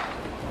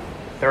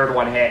 Third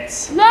one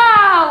hits. No!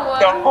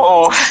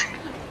 Oh.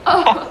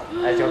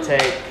 As you'll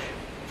take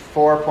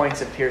 4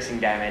 points of piercing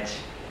damage.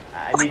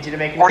 I need you to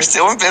make. We're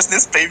still in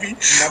business, baby.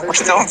 We're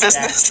still in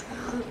business.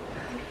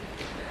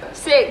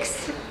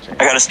 6. I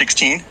got a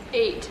 16.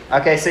 8.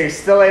 Okay, so you're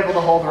still able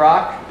to hold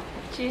Rock.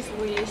 Jeez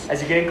Louise.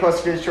 As you're getting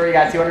closer to the shore, you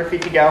got 200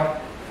 feet to go.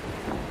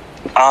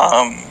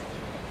 Oh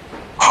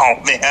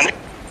man.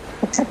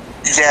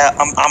 Yeah,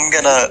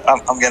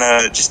 I'm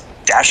gonna just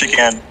dash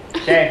again.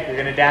 Okay, you're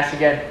gonna dash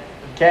again.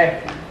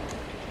 Okay.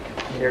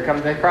 Here come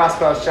the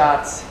crossbow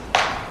shots.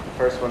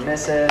 First one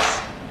misses.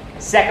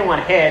 Second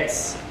one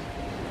hits.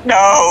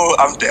 No,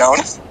 I'm down.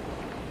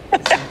 You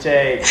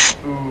take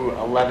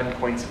 11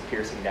 points of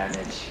piercing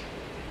damage.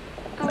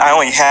 I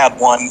only had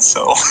 1,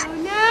 so. Oh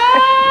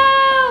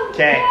no!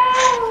 Okay.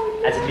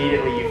 No, As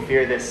immediately you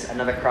fear this,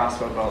 another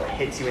crossbow bolt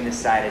hits you in the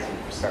side as you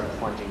start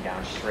plunging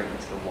down straight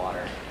into the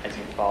water as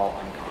you fall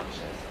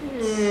unconscious.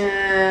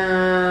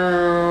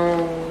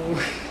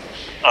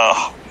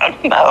 Oh,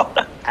 no.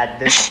 At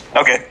this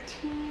Okay.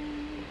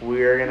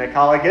 we're gonna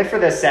call it good for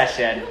this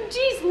session.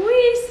 Jeez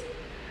Louise.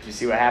 Did you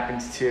see what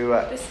happens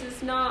to This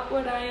is not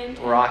what I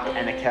intended. Rock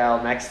and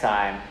Akel next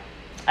time?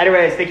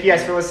 Anyways, thank you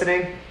guys for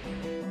listening.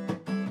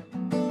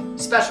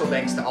 Special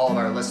thanks to all of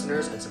our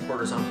listeners and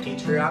supporters on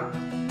Patreon.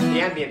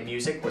 The ambient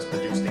music was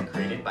produced and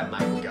created by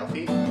Michael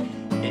Gelfi.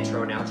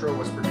 Intro and outro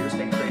was produced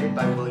and created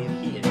by William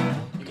Heaton.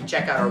 You can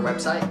check out our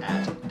website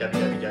at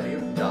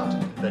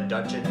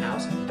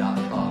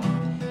www.thedungeonhouse.com.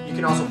 You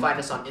can also find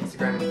us on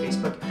Instagram and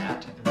Facebook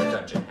at The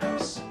Dungeon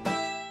House.